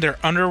abandoned their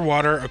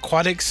underwater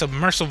aquatic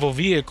submersible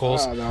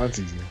vehicles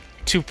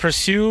to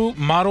pursue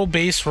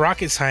model-based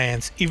rocket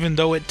science, even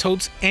though it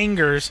totes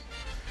angers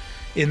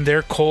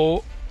their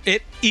coal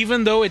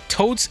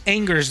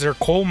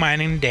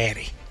mining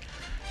daddy.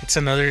 It's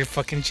another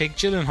fucking Jake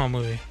Gyllenhaal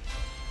movie.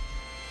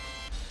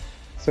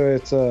 So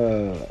it's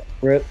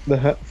The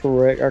Hunt for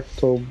Red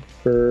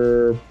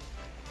October.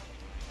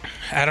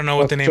 I don't know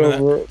what the name of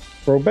that.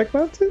 Brokeback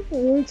Mountain?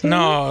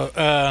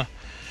 No,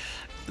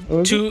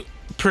 to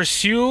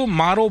pursue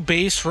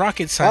model-based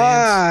rocket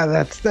science.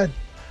 That's not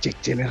Jake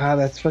Gyllenhaal.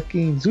 That's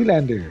fucking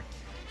Zoolander.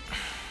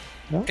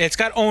 No? It's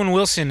got Owen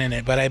Wilson in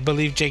it, but I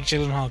believe Jake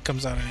Gyllenhaal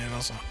comes out in it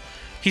also.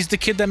 He's the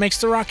kid that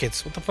makes the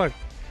rockets. What the fuck?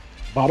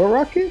 Bottle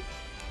rocket?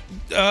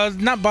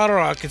 Not bottle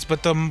rockets,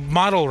 but the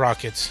model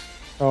rockets.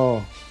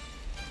 Oh.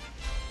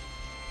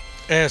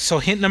 So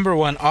hint number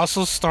 1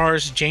 also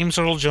stars James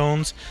Earl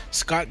Jones,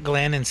 Scott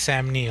Glenn, and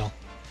Sam Neill.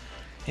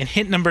 And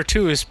hint number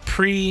 2 is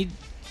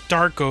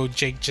pre-Darko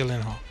Jake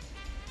Gyllenhaal.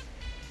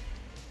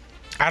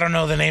 I don't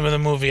know the name of the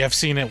movie. I've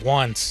seen it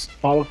once.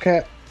 Bottle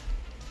Cap?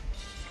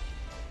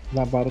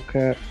 Not Bottle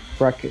Cap.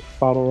 Rocket.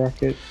 Bottle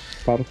Rocket.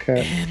 Bottle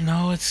Cap.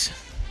 No, it's...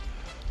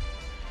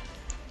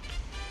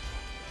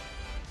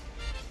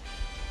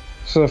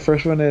 So the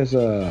first one is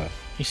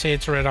You say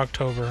it's Red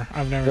October.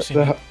 I've never seen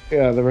it.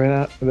 Yeah,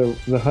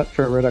 the Hunt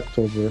for Red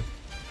October.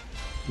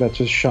 That's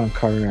just Sean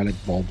Connery and Alec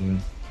Baldwin.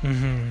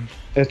 Mm-hmm.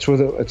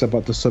 It's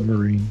about the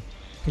submarine.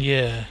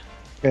 Yeah.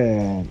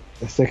 And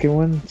the second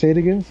one, say it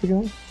again.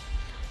 Second one.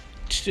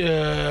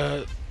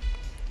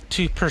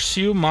 To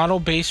pursue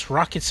model-based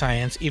rocket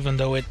science, even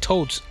though it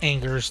totes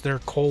angers their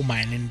coal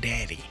mining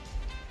daddy.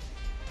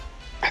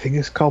 I think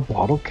it's called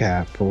Bottle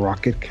Cap or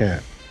Rocket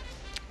Cap.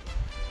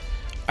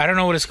 I don't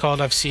know what it's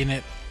called. I've seen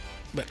it,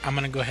 but I'm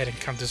gonna go ahead and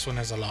count this one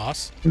as a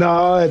loss.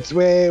 No, it's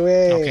wait.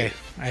 Okay,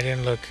 I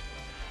didn't look.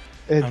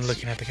 I'm It's,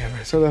 looking at the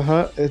camera. So the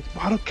hunt, it's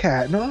Bottle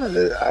Cat. No,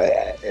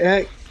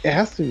 it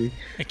has to be.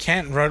 I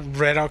can't.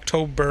 Red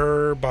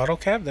October bottle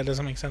cap? That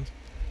doesn't make sense.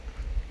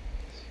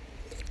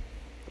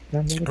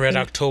 Red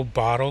October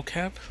bottle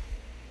cap?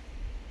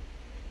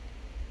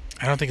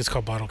 I don't think it's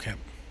called bottle cap.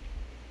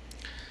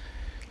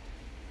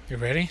 You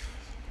ready?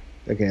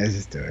 Okay, let's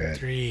just do it.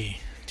 3.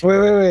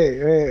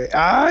 Wait.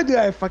 Ah, dude,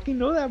 I fucking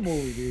know that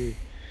movie, dude.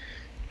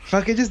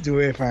 Fucking just do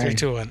it, fine. 3,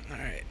 2, 1. All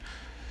right.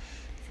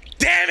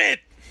 Damn it!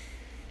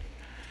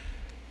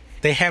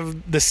 They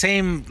have the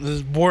same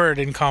word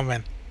in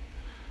common.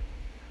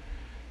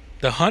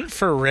 The Hunt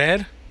for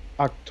Red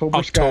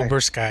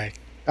October Sky.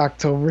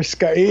 October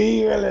Sky.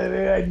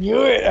 I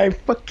knew it. I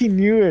fucking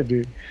knew it,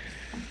 dude.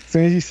 As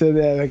soon as you said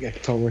that, like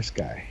October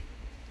Sky.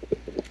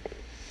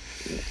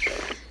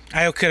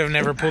 I could have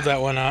never pulled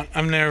that one out.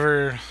 I've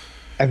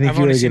I think only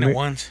you would've seen given it me,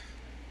 once.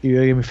 you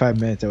would give me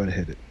 5 minutes, I would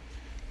have hit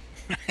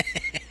it.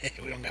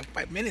 We don't got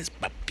 5 minutes,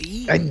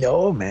 puppy. I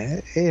know,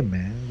 man. Hey,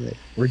 man. Like,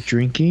 we're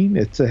drinking.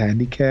 It's a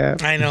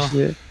handicap. I know. and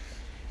shit.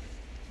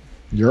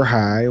 You're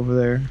high over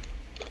there.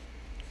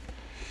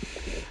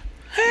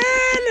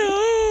 I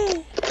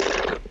know.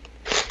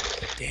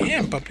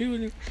 Damn,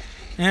 puppy.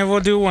 Yeah, we'll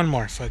do one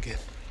more. Fuck it.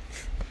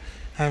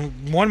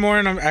 One more,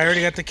 and I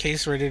already got the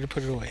case ready to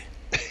put it away.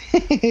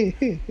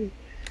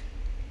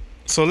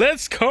 So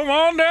let's come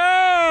on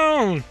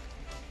down.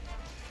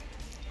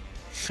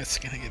 That's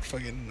gonna get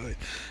fucking annoyed.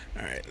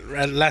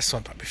 Alright, last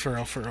one, puppy. For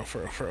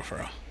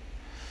real.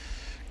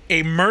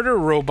 A murder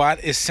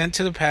robot is sent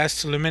to the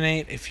past to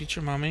eliminate a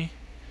future mummy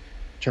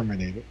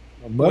Terminator.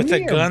 with a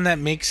gun that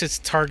makes its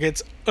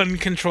targets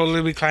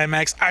uncontrollably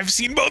climax. I've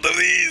seen both of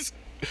these.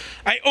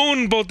 I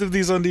own both of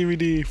these on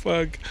DVD.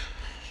 Fuck.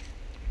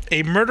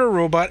 A murder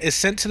robot is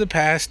sent to the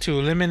past to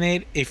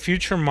eliminate a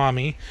future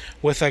mommy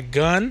with a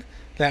gun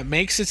that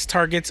makes its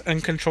targets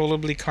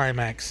uncontrollably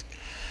climax.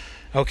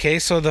 Okay,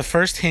 so the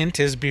first hint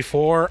is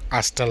before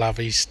Hasta la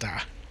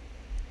Vista.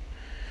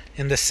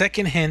 And the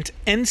second hint,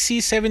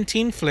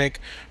 NC-17 flick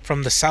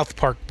from the South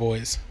Park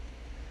Boys.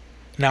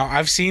 Now,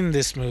 I've seen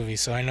this movie,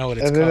 so I know what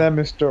it's And called. then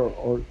that Mr.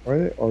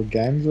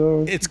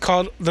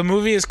 Organzo? The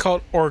movie is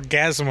called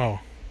Orgasmo.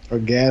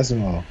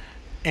 Orgasmo.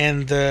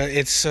 And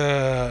it's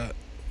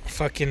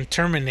fucking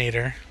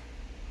Terminator.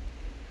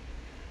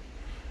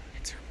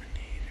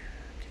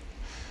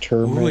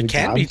 Ooh, it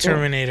can't be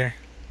Terminator.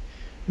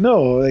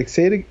 No, like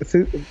say the A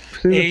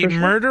first one.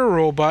 murder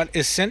robot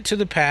is sent to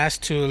the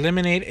past to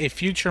eliminate a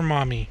future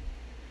mommy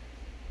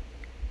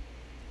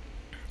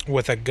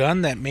with a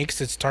gun that makes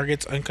its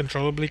targets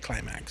uncontrollably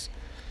climax.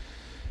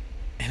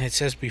 And it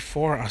says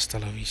before Hasta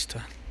la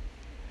Vista.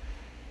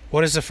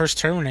 What is the first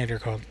Terminator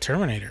called?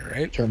 Terminator,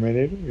 right?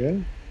 Terminator, yeah.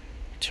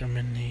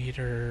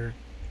 Terminator.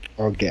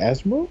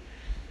 Orgasmo?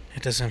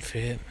 It doesn't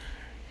fit.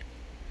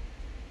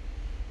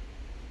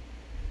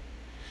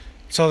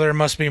 So there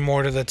must be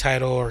more to the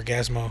title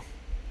Orgasmo.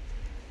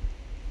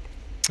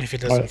 If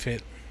it doesn't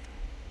fit.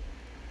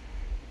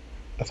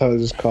 I thought it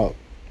was just called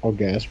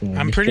Orgasmo.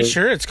 I'm pretty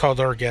sure it's called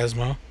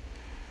Orgasmo.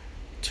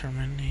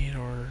 Terminator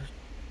Orgasmo.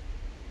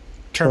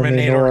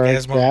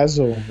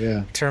 Orgasmo,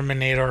 yeah.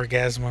 Terminator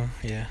Orgasmo,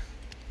 yeah.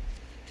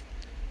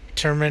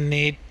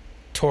 Terminator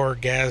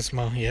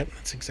Orgasmo. Yep,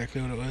 that's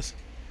exactly what it was.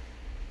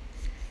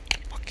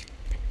 Fucking.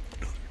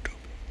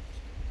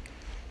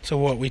 So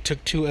what, we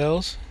took 2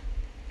 L's?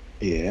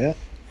 Yeah.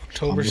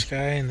 October Sky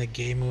and the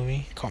gay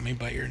movie. Call Me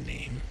By Your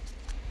Name.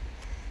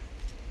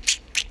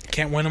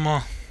 Can't win them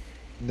all.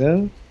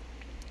 No?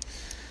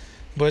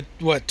 But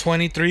what,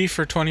 23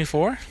 for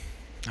 24?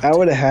 I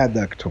would have had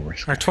the October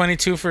Sky. Or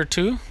 22 for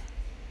 2?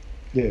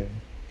 Yeah.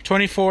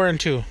 24 and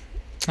 2.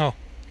 Oh,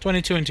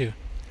 22 and 2.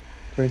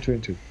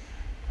 2022.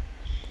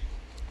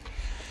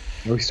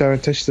 Are we starting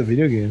to touch the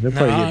video game? They're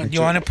probably No, getting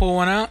you want to pull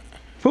one out?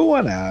 Pull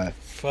one out.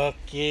 Fuck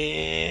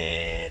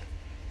it.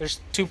 There's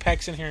 2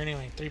 packs in here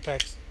anyway. 3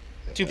 packs.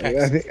 2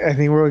 packs. I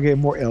think we're gonna get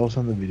more L's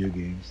on the video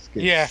games.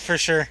 Yeah, for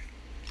sure.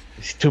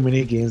 It's too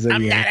many games that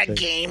I'm we not have a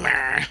to-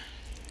 gamer.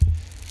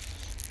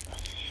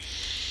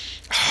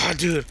 Oh,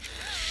 dude.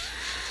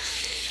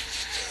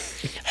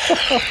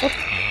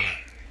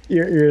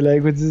 You're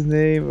like, what's his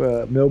name?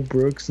 Mel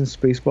Brooks and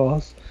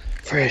Spaceballs.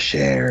 Fresh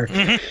air.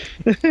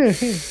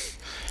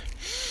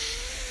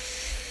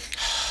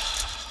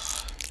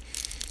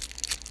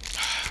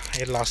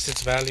 It lost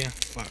its value.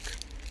 Fuck.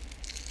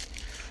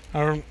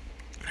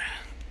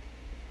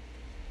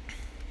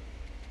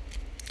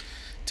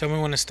 Tell me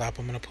when to stop.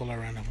 I'm gonna pull a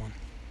random one.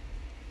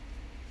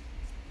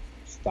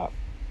 Stop.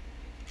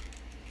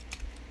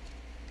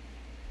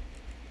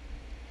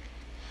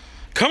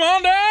 Come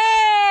on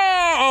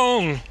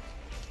down!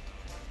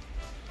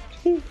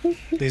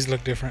 These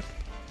look different.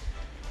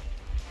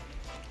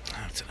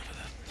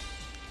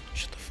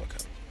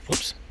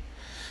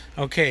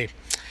 Okay.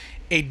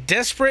 A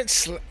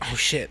desperate oh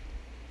shit.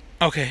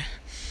 Okay.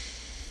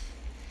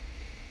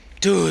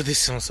 Dude, this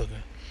sounds so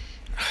good.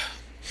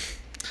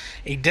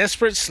 A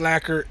desperate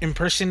slacker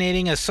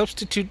impersonating a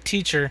substitute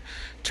teacher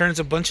turns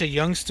a bunch of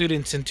young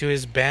students into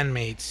his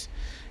bandmates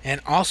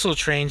and also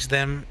trains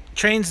them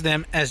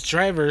as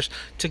drivers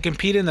to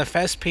compete in the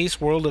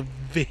fast-paced world of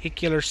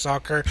vehicular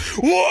soccer.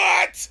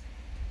 What?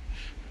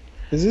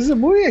 Is this a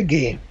movie or a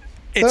game?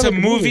 It's Sounds a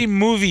like a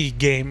movie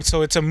game.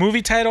 So it's a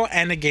movie title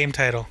and a game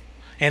title.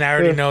 And I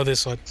already Yeah. know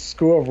this one.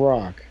 School of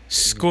Rock.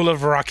 School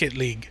of Rocket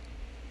League.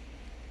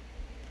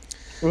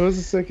 What was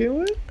the second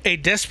one? A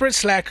desperate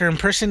slacker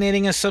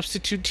impersonating a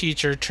substitute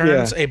teacher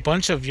turns a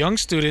bunch of young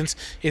students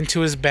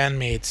into his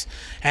bandmates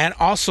and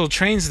also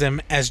trains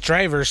them as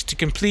drivers to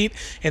compete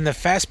in the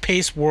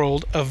fast-paced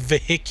world of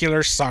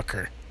vehicular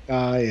soccer.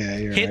 Oh, yeah,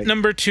 you're Hit right.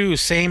 number 2,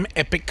 same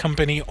Epic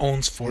company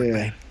owns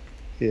Fortnite.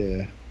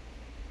 Yeah.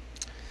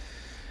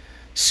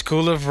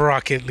 School of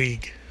Rocket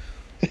League.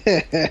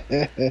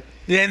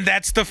 And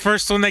that's the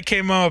first one that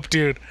came up,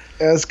 dude.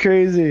 That's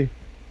crazy.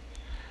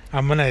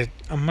 I'm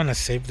gonna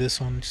save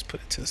this one. Just put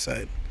it to the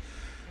side.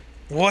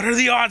 What are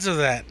the odds of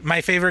that?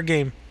 My favorite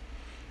game.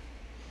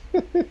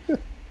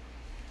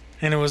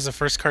 And it was the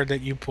first card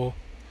that you pull.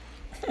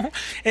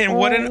 And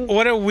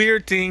what a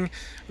weird thing.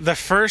 The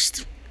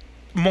first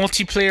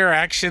multiplayer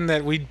action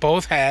that we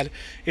both had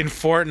in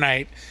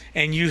Fortnite,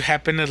 and you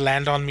happen to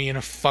land on me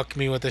and fuck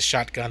me with a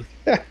shotgun.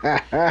 At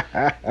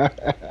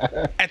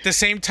the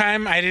same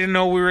time, I didn't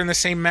know we were in the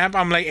same map.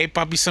 I'm like, hey,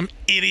 Poppy, some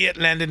idiot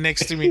landed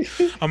next to me.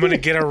 I'm going to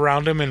get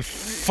around him and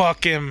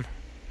fuck him.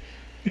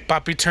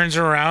 Poppy turns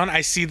around.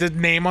 I see the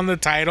name on the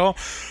title.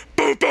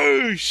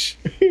 Boosh!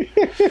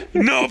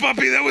 No,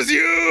 Poppy, that was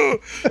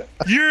you!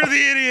 You're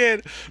the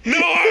idiot!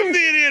 No, I'm the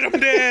idiot! I'm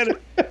dead!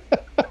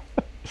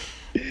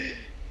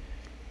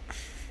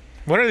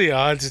 What are the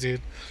odds, dude?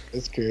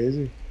 That's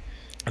crazy.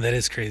 That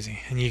is crazy.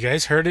 And you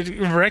guys heard it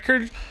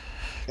record?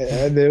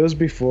 And it was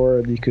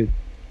before you could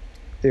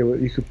play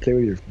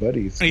with your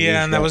buddies.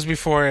 Yeah, and that was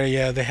before,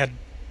 they had,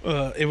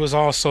 it was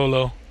all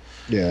solo.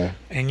 Yeah.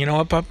 And you know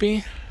what,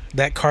 Puppy?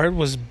 That card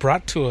was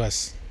brought to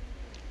us.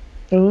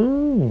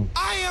 Oh.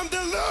 I am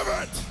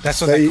delivered.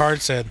 That's what that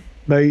card said.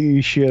 Maybe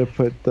you should have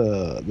put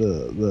the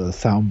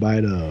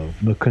soundbite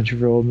of No Country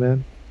for Old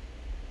Men.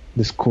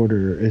 This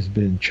quarter has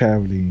been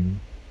traveling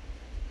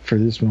for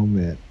this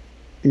moment.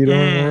 You don't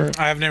remember?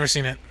 I've never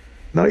seen it.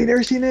 No, you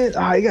never seen it?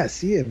 Oh, you gotta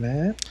see it,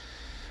 man.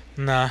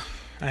 Nah,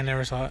 I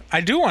never saw it.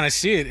 I do want to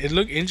see it. It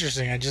looked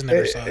interesting. I just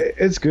never saw it.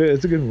 It's good.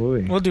 It's a good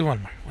movie. We'll do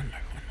one more.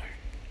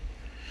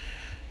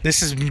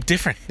 This is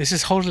different. This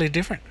is totally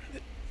different.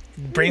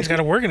 Brain's got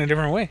to work in a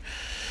different way.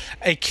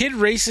 A kid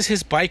races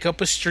his bike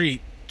up a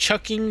street,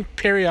 chucking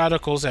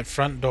periodicals at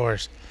front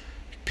doors.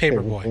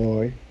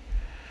 Paperboy.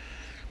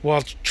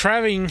 While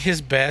trying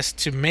his best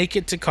to make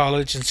it to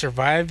college and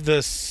survive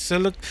the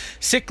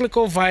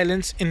cyclical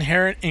violence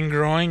inherent in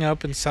growing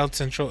up in South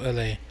Central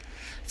LA.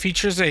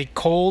 Features a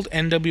cold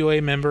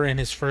NWA member in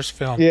his first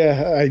film.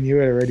 Yeah, I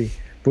knew it already.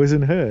 Boys in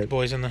the Hood.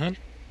 Boys in the Hood.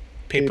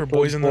 Paper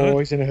Boys in the Hood.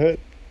 Boys in the Hood.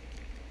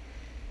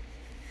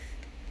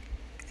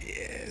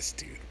 Yes,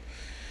 dude.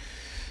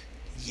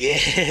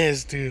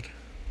 Yes, dude.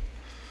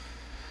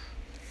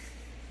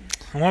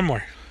 One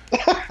more.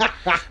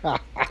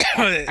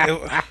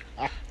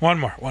 One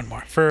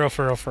more. For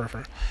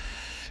real.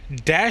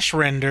 Dash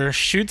Render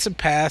shoots a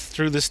path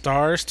through the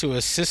stars to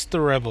assist the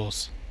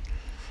rebels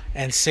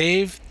and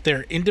save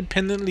their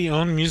independently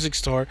owned music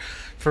store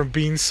from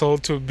being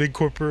sold to a big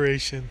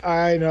corporation.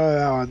 I know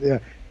that one. Yeah.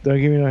 Don't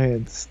give me no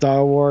hints.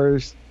 Star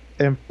Wars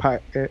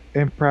Empire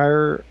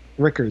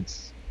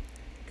Records.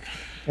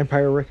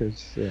 Empire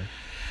Records, yeah.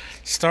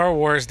 Star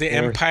Wars, The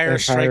Empire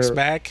Strikes Empire-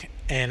 Back,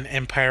 and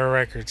Empire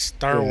Records.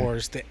 Star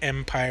Wars, The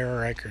Empire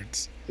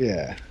Records.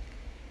 Yeah.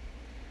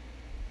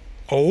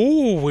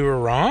 Oh, we were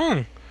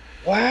wrong.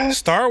 What?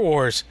 Star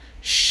Wars,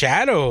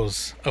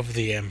 Shadows of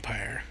the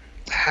Empire.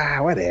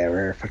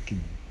 Whatever.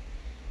 Fucking.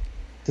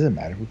 Doesn't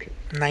matter. Who cares?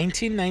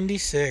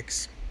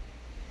 1996.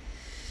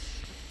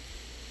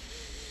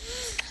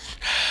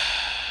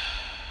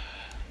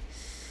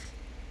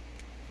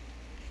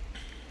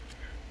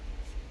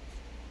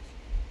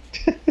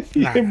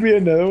 You can be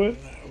another one?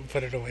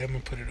 Put it away. I'm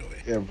going to put it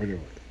away. Yeah, put it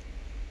away.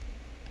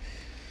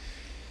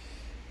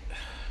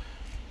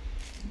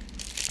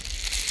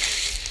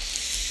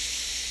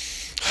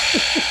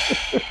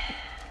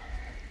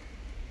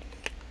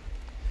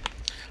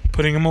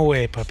 Putting them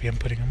away, puppy. I'm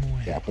putting them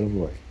away. Yeah, put it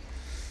away.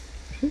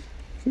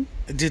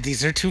 Dude,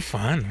 these are too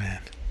fun, man.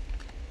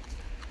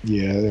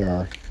 Yeah, there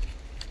are.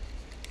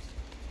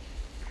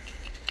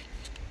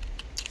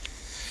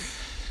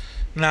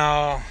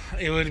 Now,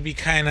 it would be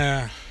kind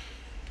of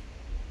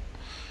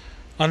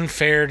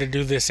unfair to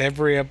do this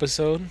every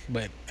episode,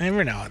 but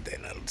every now and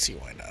then I don't see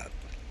why not.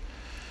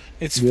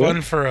 It's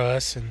fun for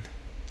us, and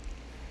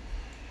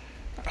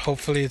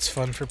hopefully it's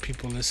fun for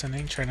people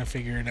listening, trying to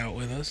figure it out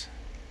with us,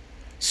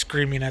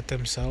 screaming at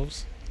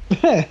themselves.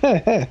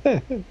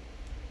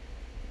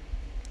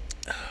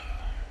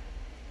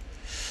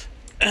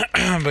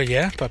 But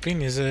yeah, puppy,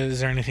 is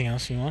there anything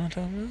else you want to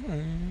talk about?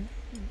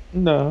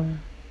 No.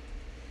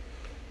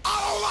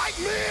 I don't like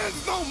men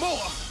no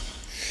more.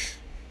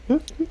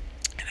 And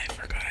I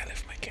forgot I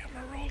left my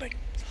camera rolling.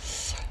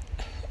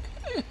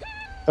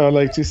 I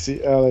like to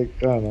see. I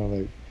don't know.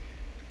 Like,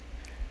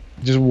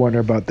 just wonder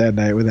about that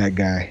night with that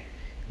guy.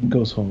 He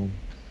goes home.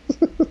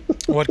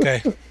 What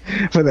guy?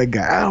 For that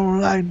guy, I don't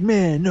like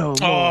men no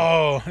more.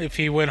 Oh, if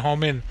he went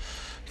home and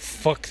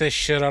fucked the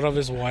shit out of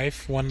his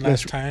wife one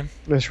last time.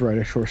 Let's write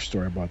a short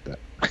story about that.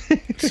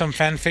 Some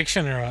fan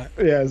fiction or what?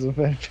 Yeah, it's a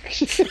fan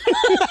fiction.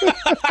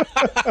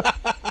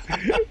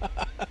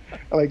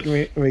 I like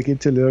make it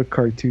to a little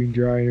cartoon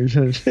drawing or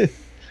something.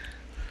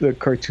 Little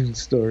cartoon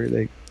story,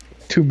 like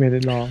 2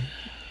 minute long.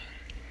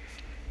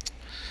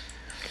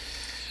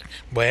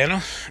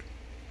 Bueno.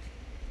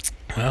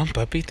 Well,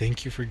 puppy,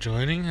 thank you for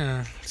joining.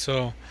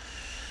 So,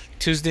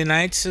 Tuesday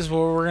nights is what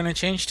we're going to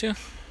change to?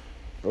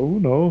 Oh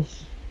no.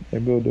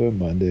 Maybe we'll do it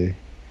Monday.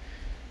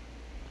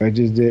 I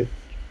just did.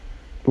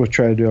 We'll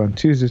try to do it on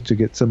Tuesdays to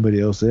get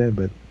somebody else in,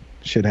 but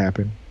shit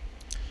happened.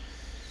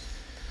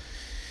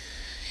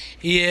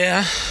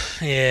 Yeah.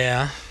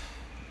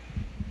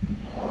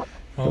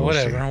 Well,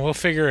 whatever. see. We'll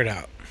figure it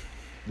out.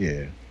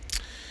 Yeah.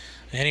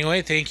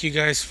 Anyway, thank you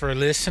guys for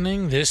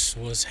listening. This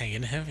was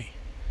Hanging Heavy.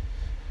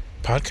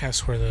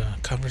 Podcast where the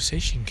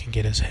conversation can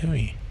get as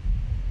heavy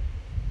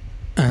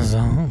as a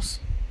house.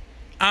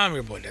 I'm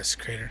your boy,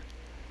 Desecrator.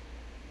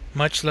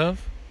 Much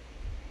love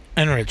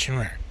and rich and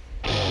rare.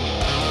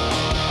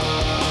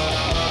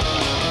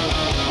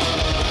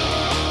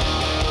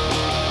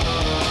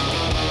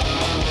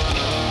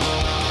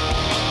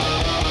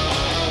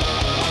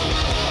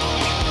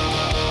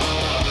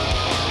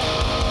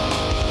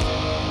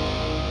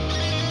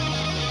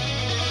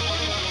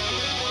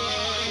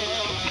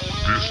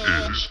 This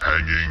is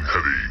Hanging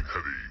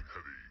Heavy.